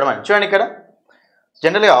మీద కూర్చోవడం అని. చూడండి ఇక్కడ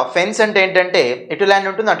జనరల్గా ఫెన్స్ అంటే ఏంటంటే ఇటు ల్యాండ్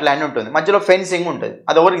ఉంటుంది, అటు ల్యాండ్ ఉంటుంది, మధ్యలో ఫెన్సింగ్ ఉంటుంది,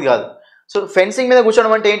 అది ఎవరికి కాదు. సో ఫెన్సింగ్ మీద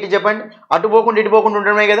కూర్చోవడం అంటే ఏంటి చెప్పండి? అటు పోకుండా ఇటు పోకుండా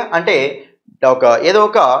ఉండడమే కదా. అంటే ఏదో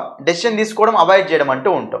ఒక డెసిషన్ తీసుకోవడం, అవాయిడ్ చేయడం అంటూ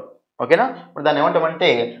ఉంటాం. ఓకేనా, ఇప్పుడు దాన్ని ఏమంటామంటే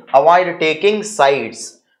అవాయిడ్ టేకింగ్ సైడ్స్.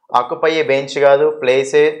 ఆక్యుపై ఏ బెంచ్ కాదు,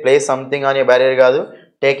 ప్లేస్ సంథింగ్ అనే బ్యారియర్ కాదు,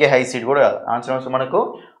 టేక్ ఏ హై సీట్ కూడా కాదు. ఆన్సర్ మనకు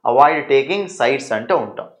అవాయిడ్ టేకింగ్ సైడ్స్ అంటూ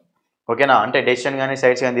ఉంటాం. ఓకేనా, అంటే డెసిషన్ కానీ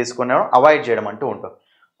సైడ్స్ కానీ తీసుకున్నాం, అవాయిడ్ చేయడం అంటూ ఉంటాం.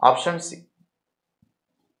 Option C.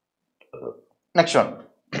 Next one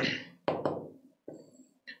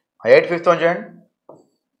 85th one చూడండి.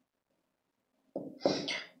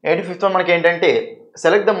 85th వన్ మనకి ఏంటంటే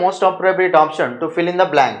select the most appropriate option to fill in the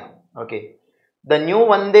blank. Okay, the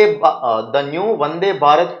new Vande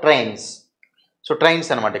Bharat trains. So trains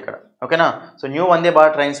అనమాట ఇక్కడ. ఓకేనా, so new Vande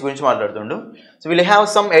Bharat trains గురించి మాట్లాడుతుండు. So will have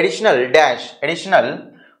some additional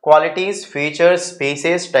qualities, features,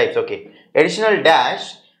 species, types. Okay, additional dash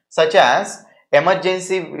such as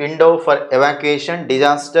emergency window for evacuation,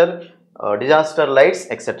 disaster lights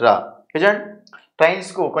etcetera. చూడండి,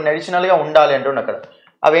 ట్రైన్స్కు కొన్ని అడిషనల్గా ఉండాలి అంటుండే అక్కడ.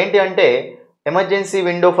 అవి ఏంటి అంటే emergency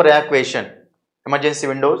window for evacuation, emergency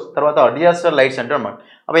Windows, తర్వాత డిజాస్టర్ లైట్స్ అంటారు అన్నమాట.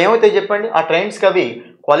 అవి ఏమవుతాయి చెప్పండి? ఆ ట్రైన్స్కి అవి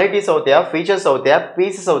క్వాలిటీస్ అవుతాయా, ఫీచర్స్ అవుతాయా,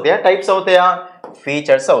 పీసెస్ అవుతాయా, టైప్స్ అవుతాయా?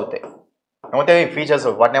 ఫీచర్స్ అవుతాయి. ఏమవుతాయి? ఫీచర్స్.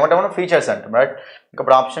 వాటిని ఏమంటాం? ఫీచర్స్ అంటాం, రైట్?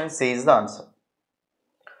 ఇప్పుడు option C is the answer.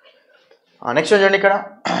 Next చూడండి ఇక్కడ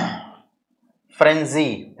ఫ్రెంజీ.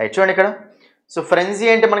 చూడండి ఇక్కడ. సో ఫ్రెంజీ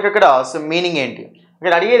అంటే మనకి అక్కడ సో మీనింగ్ ఏంటి?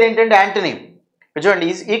 ఇక్కడ అడిగేది ఏంటంటే యాంటోనిమ్. చూడండి,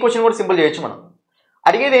 ఈ క్వశ్చన్ కూడా సింపుల్ చేయొచ్చు మనం.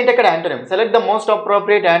 అడిగేది ఏంటి అక్కడ? Antonym. Select the most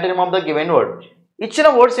appropriate antonym of the given word. ఇచ్చిన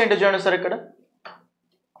వర్డ్స్ ఏంటో చూడండి సార్ ఇక్కడ.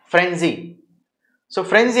 ఫ్రెంజీ. సో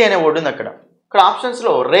ఫ్రెంజీ అనే వర్డ్ ఉంది అక్కడ. ఇక్కడ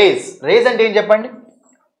ఆప్షన్స్లో రేజ్ అంటే ఏం చెప్పండి?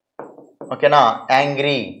 ఓకేనా,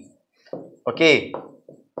 యాంగ్రీ. Okay,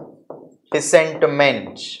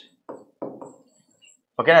 resentment.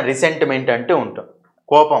 ఓకేనా, రిసెంట్మెంట్ అంటూ ఉంటాం,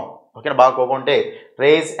 కోపం. ఓకేనా, బాగా కోపం ఉంటే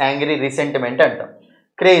రేజ్, యాంగ్రీ, రిసెంట్మెంట్ అంటాం.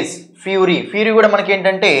 క్రేజ్, ఫ్యూరీ కూడా మనకి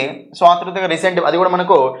ఏంటంటే సో ఆతృతగా రిసెంట్, అది కూడా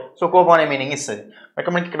మనకు సో కోపం అనే మీనింగ్ ఇస్తుంది.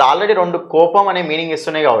 మనకి ఇక్కడ ఆల్రెడీ 2 కోపం అనే మీనింగ్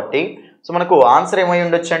ఇస్తున్నాయి కాబట్టి సో మనకు ఆన్సర్ ఏమై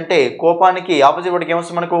ఉండొచ్చు అంటే కోపానికి ఆపోజిట్ వర్డ్కి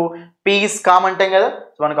ఏమొస్తుంది మనకు? పీస్, కామ్ అంటాం కదా.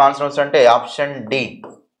 సో మనకు ఆన్సర్ వస్తుంది అంటే option D.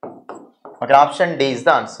 Okay, option D is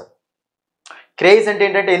the answer. Craze అంటే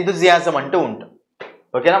ఏంటంటే ఎంతూజియాజం అంటూ ఉంటాం.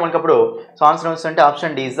 ఓకేనా, మనకి అప్పుడు సో ఆన్సర్ వస్తుందంటే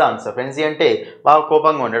option D is the answer. Frenzy అంటే బాగా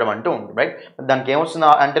కోపంగా ఉండడం అంటూ ఉంటుంది, రైట్? దానికి ఏమొస్తుంది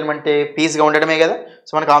అంటే పీస్గా ఉండడమే కదా.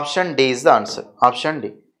 సో మనకి option D is the answer. Option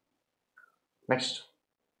D. Next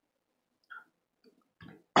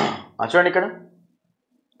చూడండి ఇక్కడ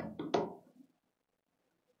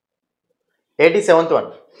 87th one.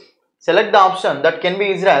 Select the option that can be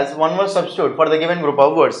used as one word substitute for the given group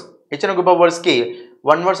of words. ఇచ్చిన group of వర్డ్స్కి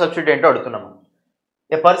one word substitute ఏంటో అడుగుతున్నాము.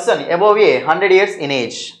 ఏ person above 100 years in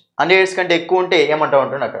age. 100 years కంటే ఎక్కువ ఉంటే ఏమంటాం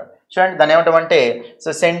అంటున్నాను అక్కడ. చూడండి, దాన్ని ఏమంటామంటే సో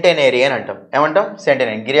సెంటెనరీ అని అంటాం. ఏమంటాం?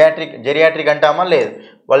 సెంటెనరీ. జెరియాట్రిక్ అంటామా? లేదు.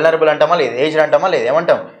 వల్నరబుల్ అంటామా? లేదు. ఏజ్డ్ అంటామా? లేదు.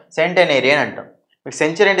 ఏమంటాం? సెంటెనరీ అని అంటాం. మీకు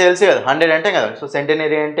సెంచరీ అంటే తెలుసు కదా, 100 అంటే కదా. సో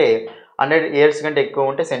సెంటెనరీ అంటే 100 years కంటే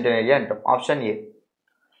ఎక్కువ ఉంటే సెంటెనరీ అంటాం. Option A.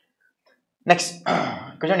 నెక్స్ట్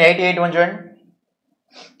క్వశ్చన్ 88 చూడండి.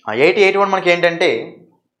 88 మనకి ఏంటంటే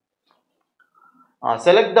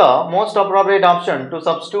select the most appropriate option to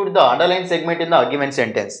substitute the underline segment in the given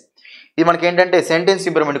sentence. ఇది మనకి ఏంటంటే సెంటెన్స్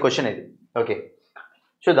ఇంప్రూవ్మెంట్ క్వశ్చన్ ఇది. ఓకే,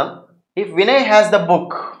 చూద్దాం. If Vinay has the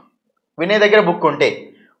book, Vinay దగ్గర బుక్ ఉంటే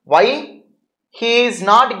why he is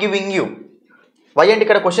not giving you. Why అంటే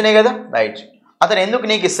ఇక్కడ క్వశ్చనే కదా, రైట్? అతను ఎందుకు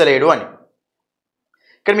నీకు ఇస్తలేడు అని.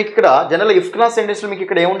 ఇక్కడ మీకు ఇక్కడ జనరల్గా ఇఫ్ క్లాస్ సెంటెన్స్లో మీకు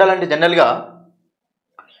ఇక్కడ ఏముండాలంటే జనరల్గా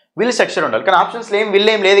విల్ స్ట్రక్చర్ ఉండాలి. కానీ ఆప్షన్స్లో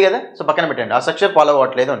విల్ ఏం లేదు కదా. సో పక్కన పెట్టండి, ఆ స్ట్రక్చర్ ఫాలో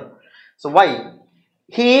అవ్వట్లేదు అని. So why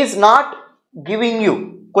he is not giving you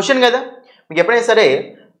question కదా. మీకు ఎప్పుడైనా సరే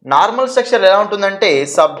నార్మల్ స్ట్రక్చర్ ఎలా ఉంటుందంటే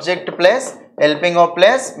subject plus helping verb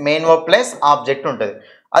plus main verb plus object ఉంటుంది.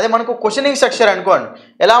 అదే మనకు క్వశ్చనింగ్ స్ట్రక్చర్ అనుకోండి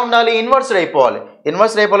ఎలా ఉండాలి? ఇన్వర్స్డ్ అయిపోవాలి.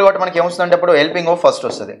 ఇన్వర్స్డ్ అయిపోవాలి కాబట్టి మనకి ఏమొస్తుందంటే అప్పుడు హెల్పింగ్ వర్బ్ ఫస్ట్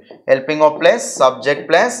వస్తుంది. Helping verb plus subject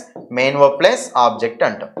plus main verb plus object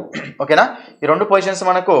అంటాం. ఓకేనా, ఈ 2 పొజిషన్స్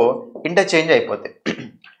మనకు ఇంటర్చేంజ్ అయిపోతాయి.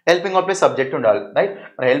 హెల్పింగ్ వర్బ్ ప్లస్ సబ్జెక్ట్ ఉండాలి, రైట్?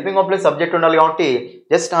 మరి హెల్పింగ్ వర్బ్ ప్లస్ సబ్జెక్ట్ ఉండాలి కాబట్టి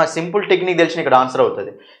జస్ట్ ఆ సింపుల్ టెక్నిక్ తెలిసిన ఇక్కడ ఆన్సర్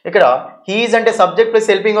అవుతుంది. ఇక్కడ హీఈస్ అంటే సబ్జెక్ట్ ప్లస్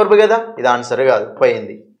హెల్పింగ్ వర్బ్ కదా, ఇది ఆన్సర్ కాదు,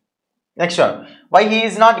 పోయింది. Next one, why he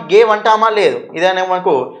is not gave అంటామా? లేదు. ఇదనే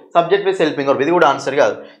మనకు సబ్జెక్ట్ ప్లస్ హెల్పింగ్ వర్బ్, ఇది కూడా ఆన్సర్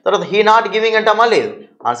కాదు. తర్వాత హీ నాట్ గివింగ్ అంటామా? లేదు.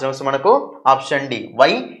 ఆన్సర్ వస్తుంది మనకు option D.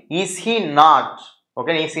 Why is he not,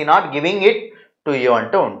 okay, is he not giving it to you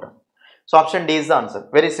అంటూ ఉంటాం. So option D is the answer.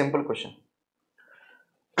 Very simple question.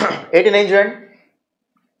 89 చూడండి.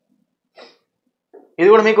 ఇది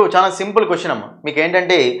కూడా మీకు చాలా సింపుల్ క్వశ్చన్ అమ్మ. మీకు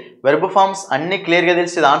ఏంటంటే వెర్బ్ ఫార్మ్స్ అన్ని క్లియర్గా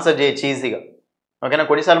తెలిసి ఆన్సర్ చేయొచ్చు ఈజీగా. ఓకేనా,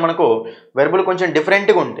 కొన్నిసార్లు మనకు వెర్బులు కొంచెం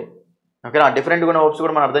డిఫరెంట్గా ఉంటాయి. ఓకేనా, డిఫరెంట్గా ఉన్న వర్బ్స్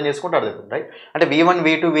కూడా మనం అర్థం చేసుకుంటే అర్థమవుతుంది, రైట్? అంటే V1,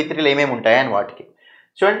 V2, V3 ఏమేమి ఉంటాయని వాటికి.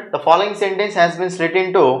 చూడండి, the following sentence has been split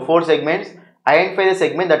into 4 segments. Identify the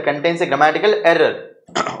segment that contains a grammatical error.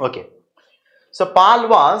 Okay, so Paul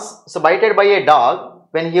was బైటెడ్ by A dog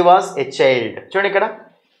when he was a child. చూడండి ఇక్కడ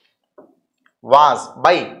was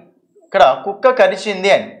by, ఇక్కడ కుక్క కరిచింది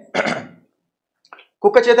అని,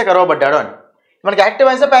 కుక్క చేత కరవబడ్డాడు అని. మనకి active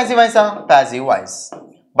వాయిసా passive వాయిసా? Passive voice.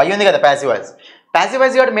 By ఉంది కదా, ప్యాసివ్ వాయిస్. ప్యాసివ్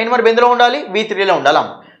వాయిస్ కాబట్టి మెయిన్ వర్బ్ ఎందులో ఉండాలి? V3లో ఉండాలి.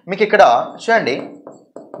 మీకు ఇక్కడ చూడండి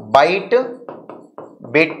బైట్,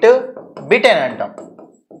 బిట్, బిట్ అని అంటాం.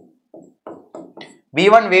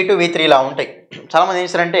 V1 V2 V3 ఇలా ఉంటాయి. చాలామంది ఏం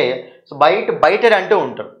చేస్తారంటే సో బయట అంటూ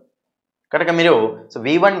ఉంటారు కనుక మీరు సో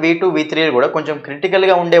V1 V2 V3 కూడా కొంచెం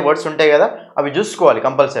క్రిటికల్గా ఉండే వర్డ్స్ ఉంటాయి కదా, అవి చూసుకోవాలి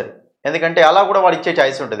కంపల్సరీ. ఎందుకంటే అలా కూడా వాడు ఇచ్చే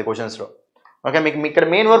ఛాయిస్ ఉంటుంది క్వశ్చన్స్లో. ఓకే, మీకు ఇక్కడ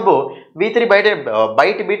మెయిన్ వర్బ్ V3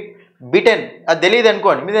 బయట బిటెన్ అది తెలియదు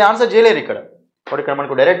అనుకోండి, మీరు ఆన్సర్ చేయలేరు ఇక్కడ. కాబట్టి ఇక్కడ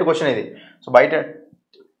మనకు డైరెక్ట్ క్వశ్చన్ ఇది. సో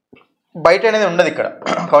బయట అనేది ఉండదు ఇక్కడ,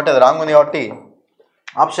 కాబట్టి అది రాంగ్ ఉంది. కాబట్టి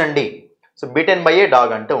option D, so bitten by A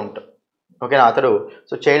dog అంటే ఉంటుంది. ఓకేనా, అతడు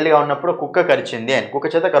సో చైల్డ్గా ఉన్నప్పుడు కుక్క కరిచింది అని, కుక్క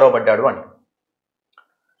చేత కరవబడ్డాడు అని.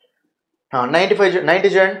 90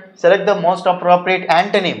 చూడండి, select the most appropriate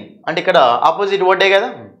antonym అంటే ఇక్కడ ఆపోజిట్ వర్డే కదా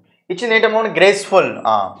ఇచ్చింది. ఏంటమ్మా గ్రేస్ఫుల్.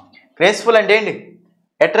 గ్రేస్ఫుల్ అంటే ఏంటి?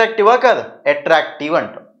 అట్రాక్టివా కాదా? అట్రాక్టివ్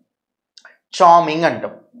అంటాం. చార్మింగ్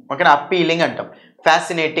అంటాం. ఓకేనా, అప్పీలింగ్ అంటాం.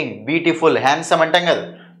 ఫ్యాసినేటింగ్, బ్యూటిఫుల్, హ్యాండ్సమ్ అంటాం కదా,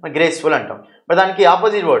 గ్రేస్ఫుల్ అంటాం. మరి దానికి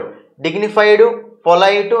opposite word dignified,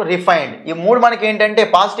 polite, refined. ఈ మూడు మనకి ఏంటంటే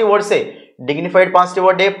positive వర్డ్సే. Dignified positive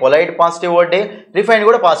వర్డే, polite positive వర్డే, refined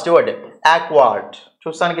కూడా పాజిటివ్ వర్డే. ఆక్వార్డ్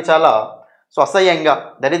చూస్తానికి చాలా సో అసహ్యంగా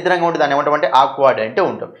దరిద్రంగా ఉంటుంది, దాన్ని ఏమంటామంటే ఆక్వార్డ్ అంటే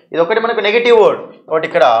ఉంటాం. ఇది ఒకటి మనకు నెగిటివ్ వర్డ్. కాబట్టి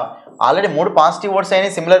ఇక్కడ ఆల్రెడీ 3 పాజిటివ్ వర్డ్స్ అయినా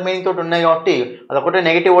సిమిలర్ మీనింగ్ తోటి ఉన్నాయి కాబట్టి అదొకటి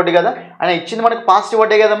నెగిటివ్ వర్డ్ కదా. ఆయన ఇచ్చింది మనకు పాజిటివ్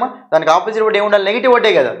వర్డే కదమ్మా, దానికి ఆపోజిట్ వర్డ్ ఏముండాలి? నెగిటివ్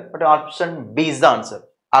వర్డే కదా. But option B is the answer,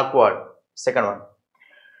 ఆక్వార్డ్. Second one.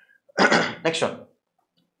 Next one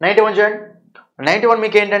 91 చూడండి. 91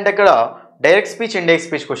 మీకు ఏంటంటే ఇక్కడ direct speech, indirect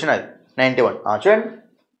speech question అది. 91 చూడండి.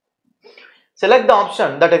 Select the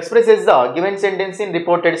option that expresses the given sentence in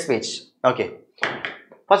reported speech. Okay,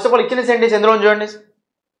 first of all ఇచ్చిన sentence ఎందులో చూడండి.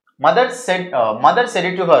 Mother said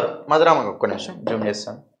it to her. Mother ఆమె ఒక్క నిమిషం జూమ్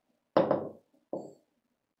చేస్తాను.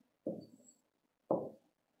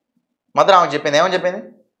 మదర్ ఆమెకు చెప్పింది. ఏమని చెప్పింది?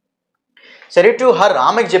 సెడ్ ఇట్ టు హర్,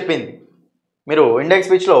 ఆమెకు చెప్పింది. మీరు ఇండైరెక్ట్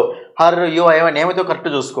స్పీచ్లో హర్, యూ, ఏమైనా ఏమైతే కరెక్ట్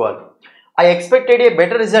చూసుకోవాలి. I expected A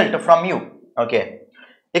better result from you. Okay,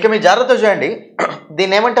 ఇక మీరు జాగ్రత్త చూడండి.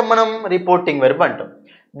 దీన్ని ఏమంటాం మనం? రిపోర్టింగ్ వెర్బ్ అంటాం.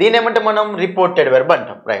 దీన్ని ఏమంటాం మనం? రిపోర్టెడ్ వెర్బ్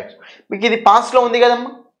అంటాం. రైట్, మీకు ఇది పాస్ట్లో ఉంది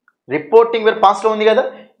కదమ్మా, రిపోర్టింగ్ వెర్బ్ పాస్ట్లో ఉంది కదా.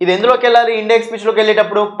 ఇది ఎందులోకి వెళ్ళాలి? ఇండైరెక్ట్ స్పీచ్లోకి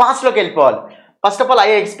వెళ్ళేటప్పుడు పాస్ట్లోకి వెళ్ళిపోవాలి. First of all I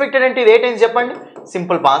expected అంటే ఇది ఏ టెన్స్ చెప్పండి?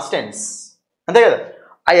 సింపుల్ పాస్ట్ టెన్స్, అంతే కదా.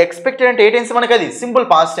 ఐ ఎక్స్పెక్టెడ్ అంటే ఏ టెన్స్ మనకు? అది సింపుల్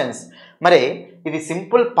పాస్ట్ టెన్స్. మరి ఇది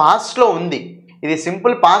సింపుల్ పాస్ట్లో ఉంది, ఇది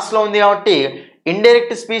సింపుల్ పాస్ట్లో ఉంది కాబట్టి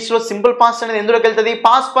ఇండైరెక్ట్ స్పీచ్లో సింపుల్ పాస్ట్ అనేది ఎందులోకి వెళ్తుంది?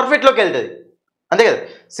 పాస్ట్ పర్ఫెక్ట్లోకి వెళ్తుంది, అంతే కదా.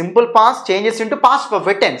 Simple past changes into past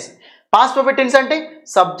perfect tense. Past perfect tense అంటే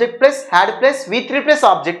subject plus had plus V3 plus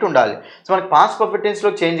object ఉండాలి. సో మనకి పాస్ట్ పర్ఫెక్ట్ టెన్స్లో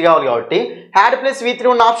చేంజ్ కావాలి కాబట్టి హ్యాడ్ ప్లస్ V3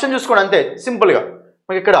 ఉన్న ఆప్షన్ చూసుకోండి, అంతే సింపుల్గా.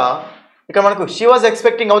 మనకి ఇక్కడ మనకు షీ వాజ్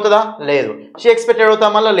ఎక్స్పెక్టింగ్ అవుతుందా? లేదు. షీ ఎక్స్పెక్టెడ్ అవుతా?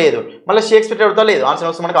 మళ్ళీ లేదు. మళ్ళీ షీ ఎక్స్పెక్టెడ్ అవుతా? లేదు. ఆన్సర్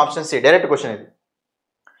వస్తుంది మనకు ఆప్షన్ సి, డైరెక్ట్ క్వశ్చన్ ఇది.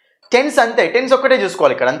 టెన్స్ అంతే, టెన్స్ ఒక్కటే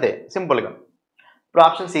చూసుకోవాలి ఇక్కడ, అంతే సింపుల్గా. ఇప్పుడు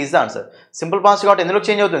option C is the answer. Simple past కాబట్టి ఎందులో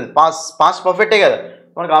చేంజ్ అవుతుంది? పాస్ట్ పర్ఫెక్టే కదా,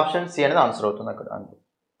 మనకు ఆప్షన్ సి అనేది ఆన్సర్ అవుతుంది అక్కడ, అంతే.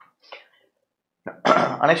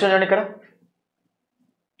 నెక్స్ట్ చూడండి ఇక్కడ.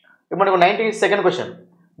 ఇప్పుడు మనకు 92nd question.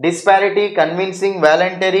 Disparity, convincing,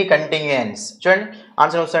 voluntary, కంటిన్యూయన్స్. చూడండి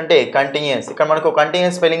ఆన్సర్ వస్తుంటే కంటిన్యూయన్స్. ఇక్కడ మనకు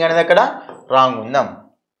కంటిన్యూయన్స్ స్పెల్లింగ్ అనేది అక్కడ రాంగ్ ఉందాం.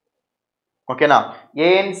 ఓకేనా,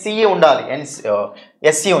 ANCE ఉండాలి,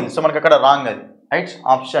 SC ఉంది. సో మనకు అక్కడ రాంగ్ అది. Right,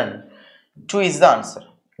 option 2 is the answer.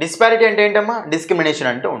 Disparity అంటే ఏంటమ్మా? డిస్క్రిమినేషన్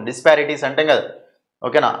అంటే ఉంది. డిస్పారిటీస్ అంటాం కదా,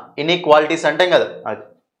 ఓకేనా, ఇన్ఈక్వాలిటీస్ అంటాం కదా అది.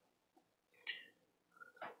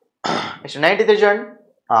 నెక్స్ట్ 93 చూడండి.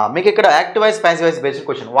 మీకు ఇక్కడ active voice, passive voice based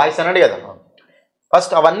question. Voice అన్నాడు కదా,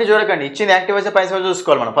 ఫస్ట్ అవన్నీ చూడకండి, ఇచ్చింది యాక్టివ్ వాయిస్, ప్యాసివ్ వాయిస్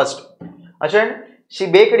చూసుకోవాలి మనం ఫస్ట్. చూడండి, she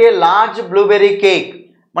baked a large blueberry cake.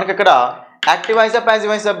 మనకి అక్కడ active voice,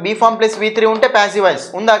 passive voice? Be form plus V3 ఉంటే ప్యాసివ్ వాయిస్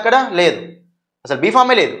ఉందా? అక్కడ లేదు, అసలు బీ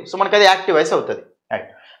ఫామే లేదు. సో మనకి అది యాక్టివ్ వాయిస్ అవుతుంది. రైట్,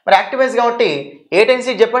 మరి యాక్టివ్ వాయిస్ కాబట్టి ఏ టెన్స్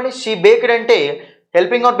చెప్పండి? షీ బేక్డ్ అంటే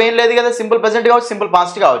హెల్పింగ్ ఆర్ బెయిన్ లేదు కదా, సింపుల్ ప్రెజెంట్ కావచ్చు, సింపుల్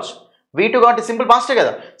పాస్ట్ కావచ్చు. V2 కాబట్టి సింపుల్ పాస్టే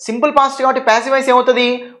కదా. సింపుల్ పాస్ట్ కాబట్టి ప్యాసివ్ వాయిస్ ఏమవుతుంది?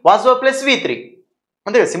 వాజ్ వర్ ప్లస్ V3,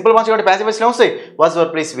 అంతే కదా. సింపుల్ పాస్ట్ కాబట్టి ప్యాసివ్ వాయిస్లో వస్తాయి, వాజ్ వర్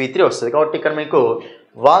ప్లస్ V3 వస్తుంది. కాబట్టి ఇక్కడ మీకు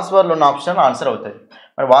వాజ్ వర్లో ఉన్న ఆప్షన్ ఆన్సర్ అవుతుంది.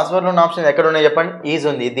 మరి వాజ్ వర్లో ఉన్న ఆప్షన్ ఎక్కడ ఉన్నాయి చెప్పండి? ఈజ్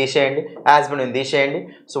ఉంది, తీసేయండి. యాజ్ బిన్ ఉంది, తీసేయండి.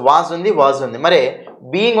 సో వాజ్ ఉంది, వాజ్ ఉంది. మరి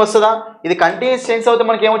బీయింగ్ వస్తుందా? ఇది కంటిన్యూస్ టెన్స్ అవుతే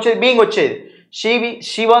మనకి ఏమొచ్చేది? బీయింగ్ వచ్చేది.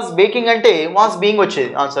 షీ వాజ్ బేకింగ్ అంటే వాజ్ బీయింగ్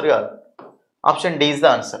వచ్చేది, ఆన్సర్ కాదు. Option D is the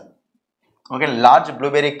answer. Okay, large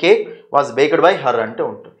blueberry cake was baked by her అంటే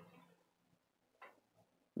ఉంటుంది.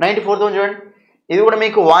 94th చూడండి. ఇది కూడా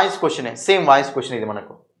మీకు వాయిస్ క్వశ్చనే, సేమ్ వాయిస్ క్వశ్చన్ ఇది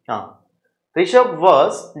మనకు. Rishabh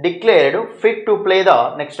was declared fit to play the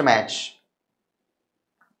next match.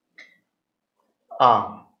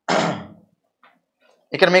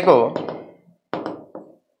 ఇక్కడ మీకు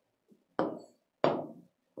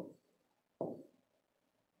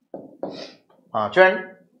చూడండి,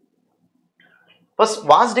 ఫస్ట్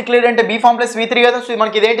వాజ్ డిక్లేర్డ్ అంటే బీ ఫామ్ ప్లస్ V3 కదా. సో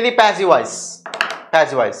మనకి ఇదేంటిది? Passive voice,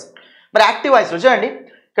 passive voice. మరి యాక్టివ్ వాయిస్లో చూడండి,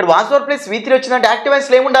 ఇక్కడ వాజ్ వర్ ప్లస్ V3 వచ్చిందంటే యాక్టివ్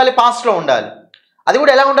వాయిస్లో ఏముండాలి? పాస్ట్లో ఉండాలి. అది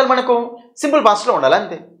కూడా ఎలా ఉండాలి మనకు సింపుల్ పాస్ట్లో ఉండాలి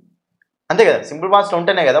అంతే కదా. సింపుల్ పాస్ట్లో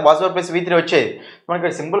ఉంటేనే కదా వాస్ ఓవర్ ప్లస్ V3 వచ్చేది.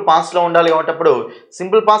 మనకి సింపుల్ పాస్ట్లో ఉండాలి కాబట్టి అప్పుడు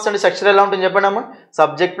సింపుల్ పాస్ట్ అంటే స్ట్రక్చర్ ఎలా ఉంటుంది చెప్పండి అమ్మ,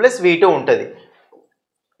 సబ్జెక్ట్ ప్లస్ V2 ఉంటుంది.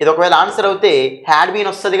 ఇది ఒకవేళ ఆన్సర్ అవుతే హ్యాడ్ బీన్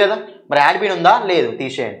వస్తుంది కదా, మరి హ్యాడ్ బీన్ ఉందా లేదు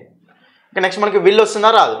తీసేయండి. ఇంకా నెక్స్ట్ మనకి విల్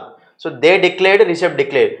వస్తుందా రాదు. So they declared, Rishabh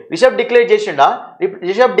declare చేసిండా,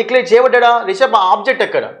 రిషబ్ డిక్లేర్ చేయబడ్డా, రిషబ్ ఆబ్జెక్ట్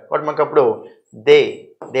ఎక్కడ బట్ మనకు అప్పుడు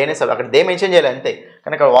దేనే సబ్ అక్కడ దే మెన్షన్ చేయాలి అంతే.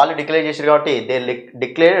 కానీ అక్కడ వాళ్ళు డిక్లేర్ చేశారు కాబట్టి దే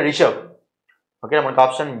డిక్లేర్ రిషబ్. ఓకేనా, మనకు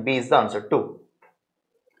option B is the answer 2.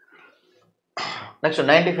 Next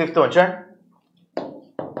 95th వచ్చాడు.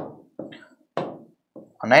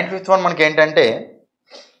 95th వన్ మనకి ఏంటంటే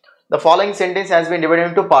the following sentence has been divided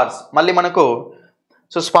into parts. మళ్ళీ మనకు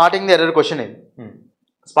so starting the error question ఇది.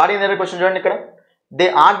 స్టార్టింగ్ ది ఎర్రర్ క్వశ్చన్ చూడండి ఇక్కడ, they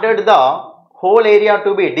ordered the hole area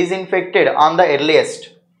to be disinfected on the earliest.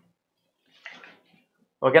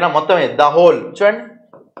 ఓకేనా, మొత్తం ద హోల్ చూడండి,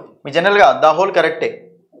 మీ జనరల్గా ద హోల్ కరెక్టే,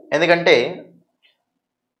 ఎందుకంటే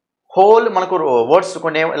హోల్ మనకు వర్డ్స్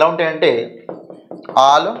కొన్ని ఎలా ఉంటాయంటే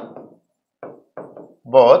ఆల్,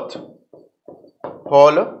 బోత్,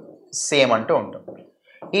 హోల్, సేమ్ అంటూ ఉంటుంది.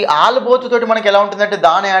 ఈ ఆల్ బోత్ తోటి మనకి ఎలా ఉంటుందంటే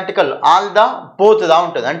దాని ఆర్టికల్ ఆల్ ద బోత్ దా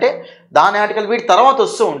ఉంటుంది, అంటే దాని ఆర్టికల్ వీటి తర్వాత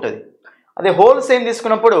వస్తూ ఉంటుంది. అదే హోల్ సేమ్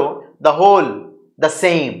తీసుకున్నప్పుడు ద హోల్, ద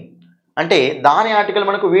సేమ్, అంటే దాని ఆర్టికల్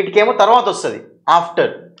మనకు వీటికేమో తర్వాత వస్తుంది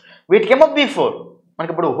ఆఫ్టర్, వీటికేమో బిఫోర్.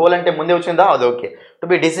 మనకి ఇప్పుడు హోల్ అంటే ముందే వచ్చిందా అది okay. To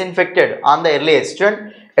be disinfected on the earliest, చూడండి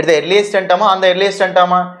ఎట్ ద ఎర్లియస్ట్ అంటామా ఆన్ ద ఎర్లియస్ట్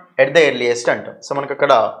అంటామా, ఎట్ ద ఎర్లియస్ట్ అంటాం. సో మనకు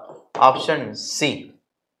అక్కడ ఆప్షన్ సి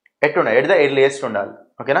ఎట్ ఉండాలి, ఎట్ ద ఎర్లియస్ట్ ఉండాలి.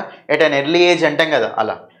 ఓకేనా, ఎట్ అన్ ఎర్లీ ఏజ్ అంటాం కదా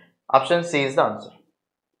అలా. Option C is the answer.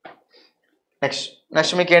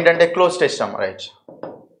 Next మీకు ఏంటంటే క్లోజ్ టెస్ట్ అమ్మ, రైట్.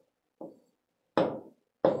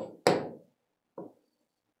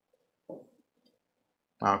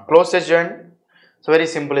 క్లోజ్ టెస్ట్ చూడండి, సో వెరీ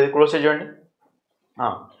సింపుల్ ఇది. క్లోజ్ టెస్ట్ చూడండి,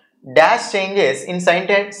 dash changes in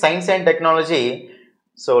science and technology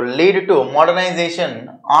so lead to modernisation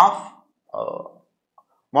of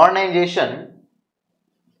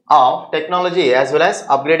technology as well as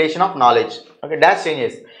upgradation of knowledge. Okay, dash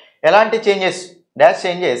changes ఎలాంటి changes, dash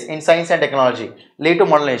changes in science and technology lead to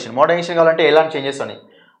modernisation కావాలంటే ఎలాంటి changes ఉన్నాయి,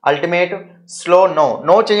 ultimate, slow,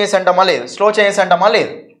 no changes అంటామా లేదు, slow changes అంటామా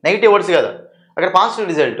లేదు, negative words కదా అక్కడ పాజిటివ్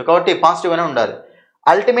రిజల్ట్ కాబట్టి పాజిటివ్ అనే ఉండాలి.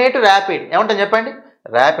 అల్టిమేట్, ర్యాపిడ్ ఏమంటాం చెప్పండి,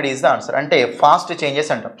 ర్యాపిడ్ ఈజ్ ద ఆన్సర్, అంటే ఫాస్ట్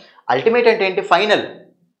చేంజెస్ అంటాం. అల్టిమేట్ అంటే ఏంటి, ఫైనల్,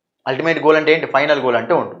 అల్టిమేట్ గోల్ అంటే ఏంటి, ఫైనల్ గోల్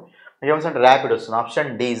అంటే ఉంటుంది. ఏమంటే ర్యాపిడ్ వస్తుంది, option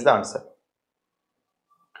D is the answer.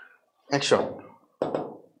 Next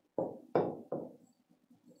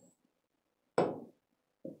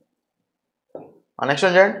next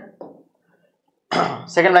చూడండి,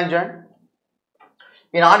 సెకండ్ బ్లాంక్ చూడండి.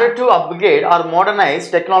 In order to upgrade or modernize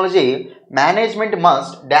technology, management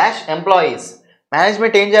must dash employees.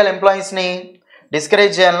 Management ఏం చేయాలి, ఎంప్లాయీస్ని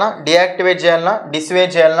డిస్కరేజ్ చేయాలన్నా, డియాక్టివేట్ చేయాలన్నా,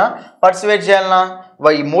 డిస్వేట్ చేయాలన్నా, పర్సువేట్ చేయాలన్నా,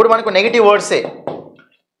 ఈ మూడు మనకు నెగిటివ్ వర్డ్సే.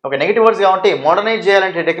 ఓకే, నెగిటివ్ వర్డ్స్ కాబట్టి మోడర్నైజ్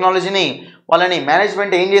చేయాలంటే టెక్నాలజీని వాళ్ళని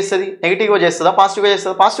మేనేజ్మెంట్ ఏం చేస్తుంది, నెగిటివ్గా చేస్తుందా పాజిటివ్గా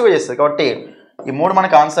చేస్తుందా, పాజిటివ్గా చేస్తుంది. కాబట్టి ఈ మూడు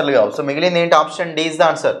మనకు ఆన్సర్లు కావు. సో మిగిలింది ఏంటి, option D is the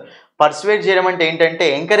answer. Persuade చేయడం అంటే ఏంటంటే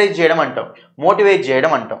ఎంకరేజ్ చేయడం అంటాం, మోటివేట్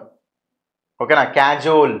చేయడం అంటాం. ఓకేనా,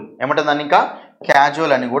 క్యాజువల్ ఏమంటుంది దాన్ని, ఇంకా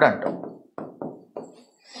క్యాజువల్ అని కూడా అంటాం.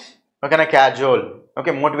 ఓకేనా, క్యాజువల్,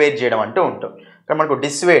 ఓకే, మోటివేట్ చేయడం అంటూ ఉంటాం. కానీ మనకు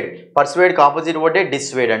డిస్వేడ్, పర్సువేడ్కి ఆపోజిట్ వర్డే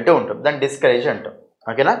డిస్వేడ్ అంటూ ఉంటాం, దాన్ని డిస్కరేజ్ అంటాం.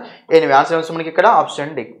 ఓకేనా, ఎనివే ఆన్సర్ వస్తుంది మనకి ఇక్కడ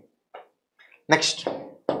ఆప్షన్ డి. నెక్స్ట్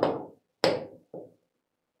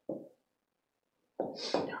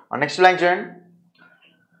బ్లాంక్ చూడండి,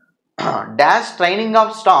 dash training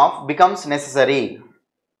of staff becomes necessary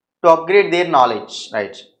to upgrade their knowledge,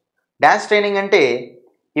 right. Dash training అంటే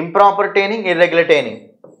ఇంప్రాపర్ ట్రైనింగ్, ఇర్రెగ్యులర్ ట్రైనింగ్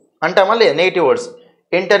అంటామా లేదు, నెగిటివ్ వర్డ్స్.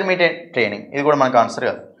 ఇంటర్మీడియట్ ట్రైనింగ్ ఇది కూడా మనకు ఆన్సర్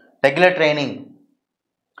కాదు. Regular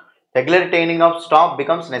training of staff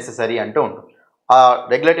becomes necessary అంటూ ఉంటుంది. ఆ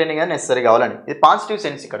రెగ్యులర్ ట్రైనింగ్ అనేది నెసెసరీ కావాలని, ఇది పాజిటివ్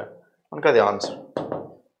సెన్స్ ఇక్కడ మనకు అది ఆన్సర్.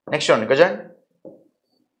 నెక్స్ట్ చూడండి ఇక్కడ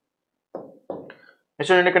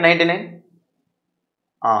 99.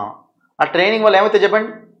 ఆ ట్రైనింగ్ వల్ల ఏమైతే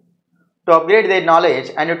చెప్పండి, to upgrade their knowledge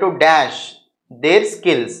and to dash their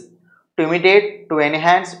skills, to imitate, to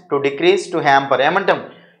enhance, to decrease, to hamper. ఏమంటాం,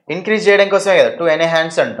 ఇంక్రీజ్ చేయడం కోసమే కదా టు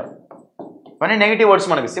ఎన్హాన్స్ అంటాం. ఇవన్నీ నెగిటివ్ వర్డ్స్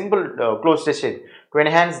మనకి, సింపుల్ క్లోజ్ టెస్ట్ ఇది. టు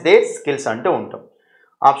ఎన్హాన్స్ దేర్ స్కిల్స్ అంటూ ఉంటాం.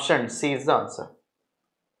 Option C is the answer.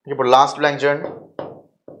 ఇప్పుడు లాస్ట్ బ్లాంక్ చూడండి.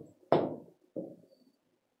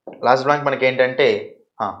 లాస్ట్ బ్లాంక్ మనకి ఏంటంటే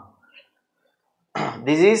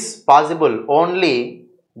this is possible only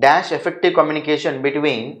dash effective communication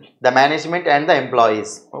between the management and the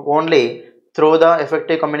employees. Only through the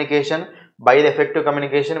effective communication, by the effective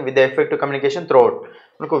communication, with the effective communication, throughout.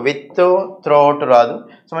 మనకు with throughout రాదు.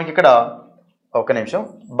 So మనకి ఇక్కడ ఒక నిమిషం,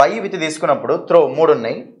 by with తీసుకున్నప్పుడు throw 3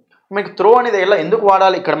 ఉన్నాయి, మీకు throw అనేది ఎలా ఎందుకు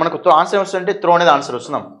వాడాలి ఇక్కడ మనకు త్రో ఆన్సర్ వస్తుంటే త్రో అనేది ఆన్సర్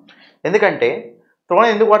వస్తున్నాం. ఎందుకంటే త్రో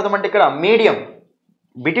అనేది ఎందుకు వాడతామంటే ఇక్కడ మీడియం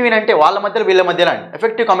బిట్వీన్ అంటే వాళ్ళ మధ్యలో వీళ్ళ మధ్యలో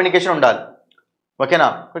ఎఫెక్టివ్ కమ్యూనికేషన్ ఉండాలి. ఓకేనా,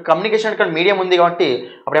 కమ్యూనికేషన్ ఇక్కడ మీడియం ఉంది కాబట్టి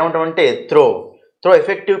అప్పుడు ఏమంటామంటే throw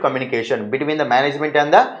effective communication between the management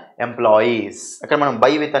and the employees. అక్కడ మనం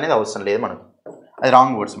బై విత్ అనేది అవసరం లేదు మనకు, అది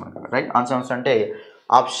రాంగ్ వర్డ్స్ మనకు. రైట్ ఆన్సర్ అంటే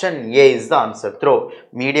option A is the answer. Throw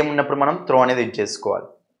medium ఉన్నప్పుడు మనం త్రో అనేది యూజ్ చేసుకోవాలి.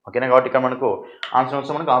 ఓకేనా, కాబట్టి ఇక్కడ మనకు ఆన్సర్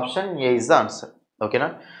వస్తే మనకు option A is the answer. ఓకేనా,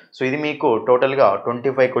 సో ఇది మీకు టోటల్గా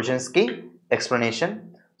 25 క్వశ్చన్స్కి explanation.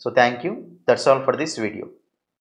 So thank you, that's all for this video.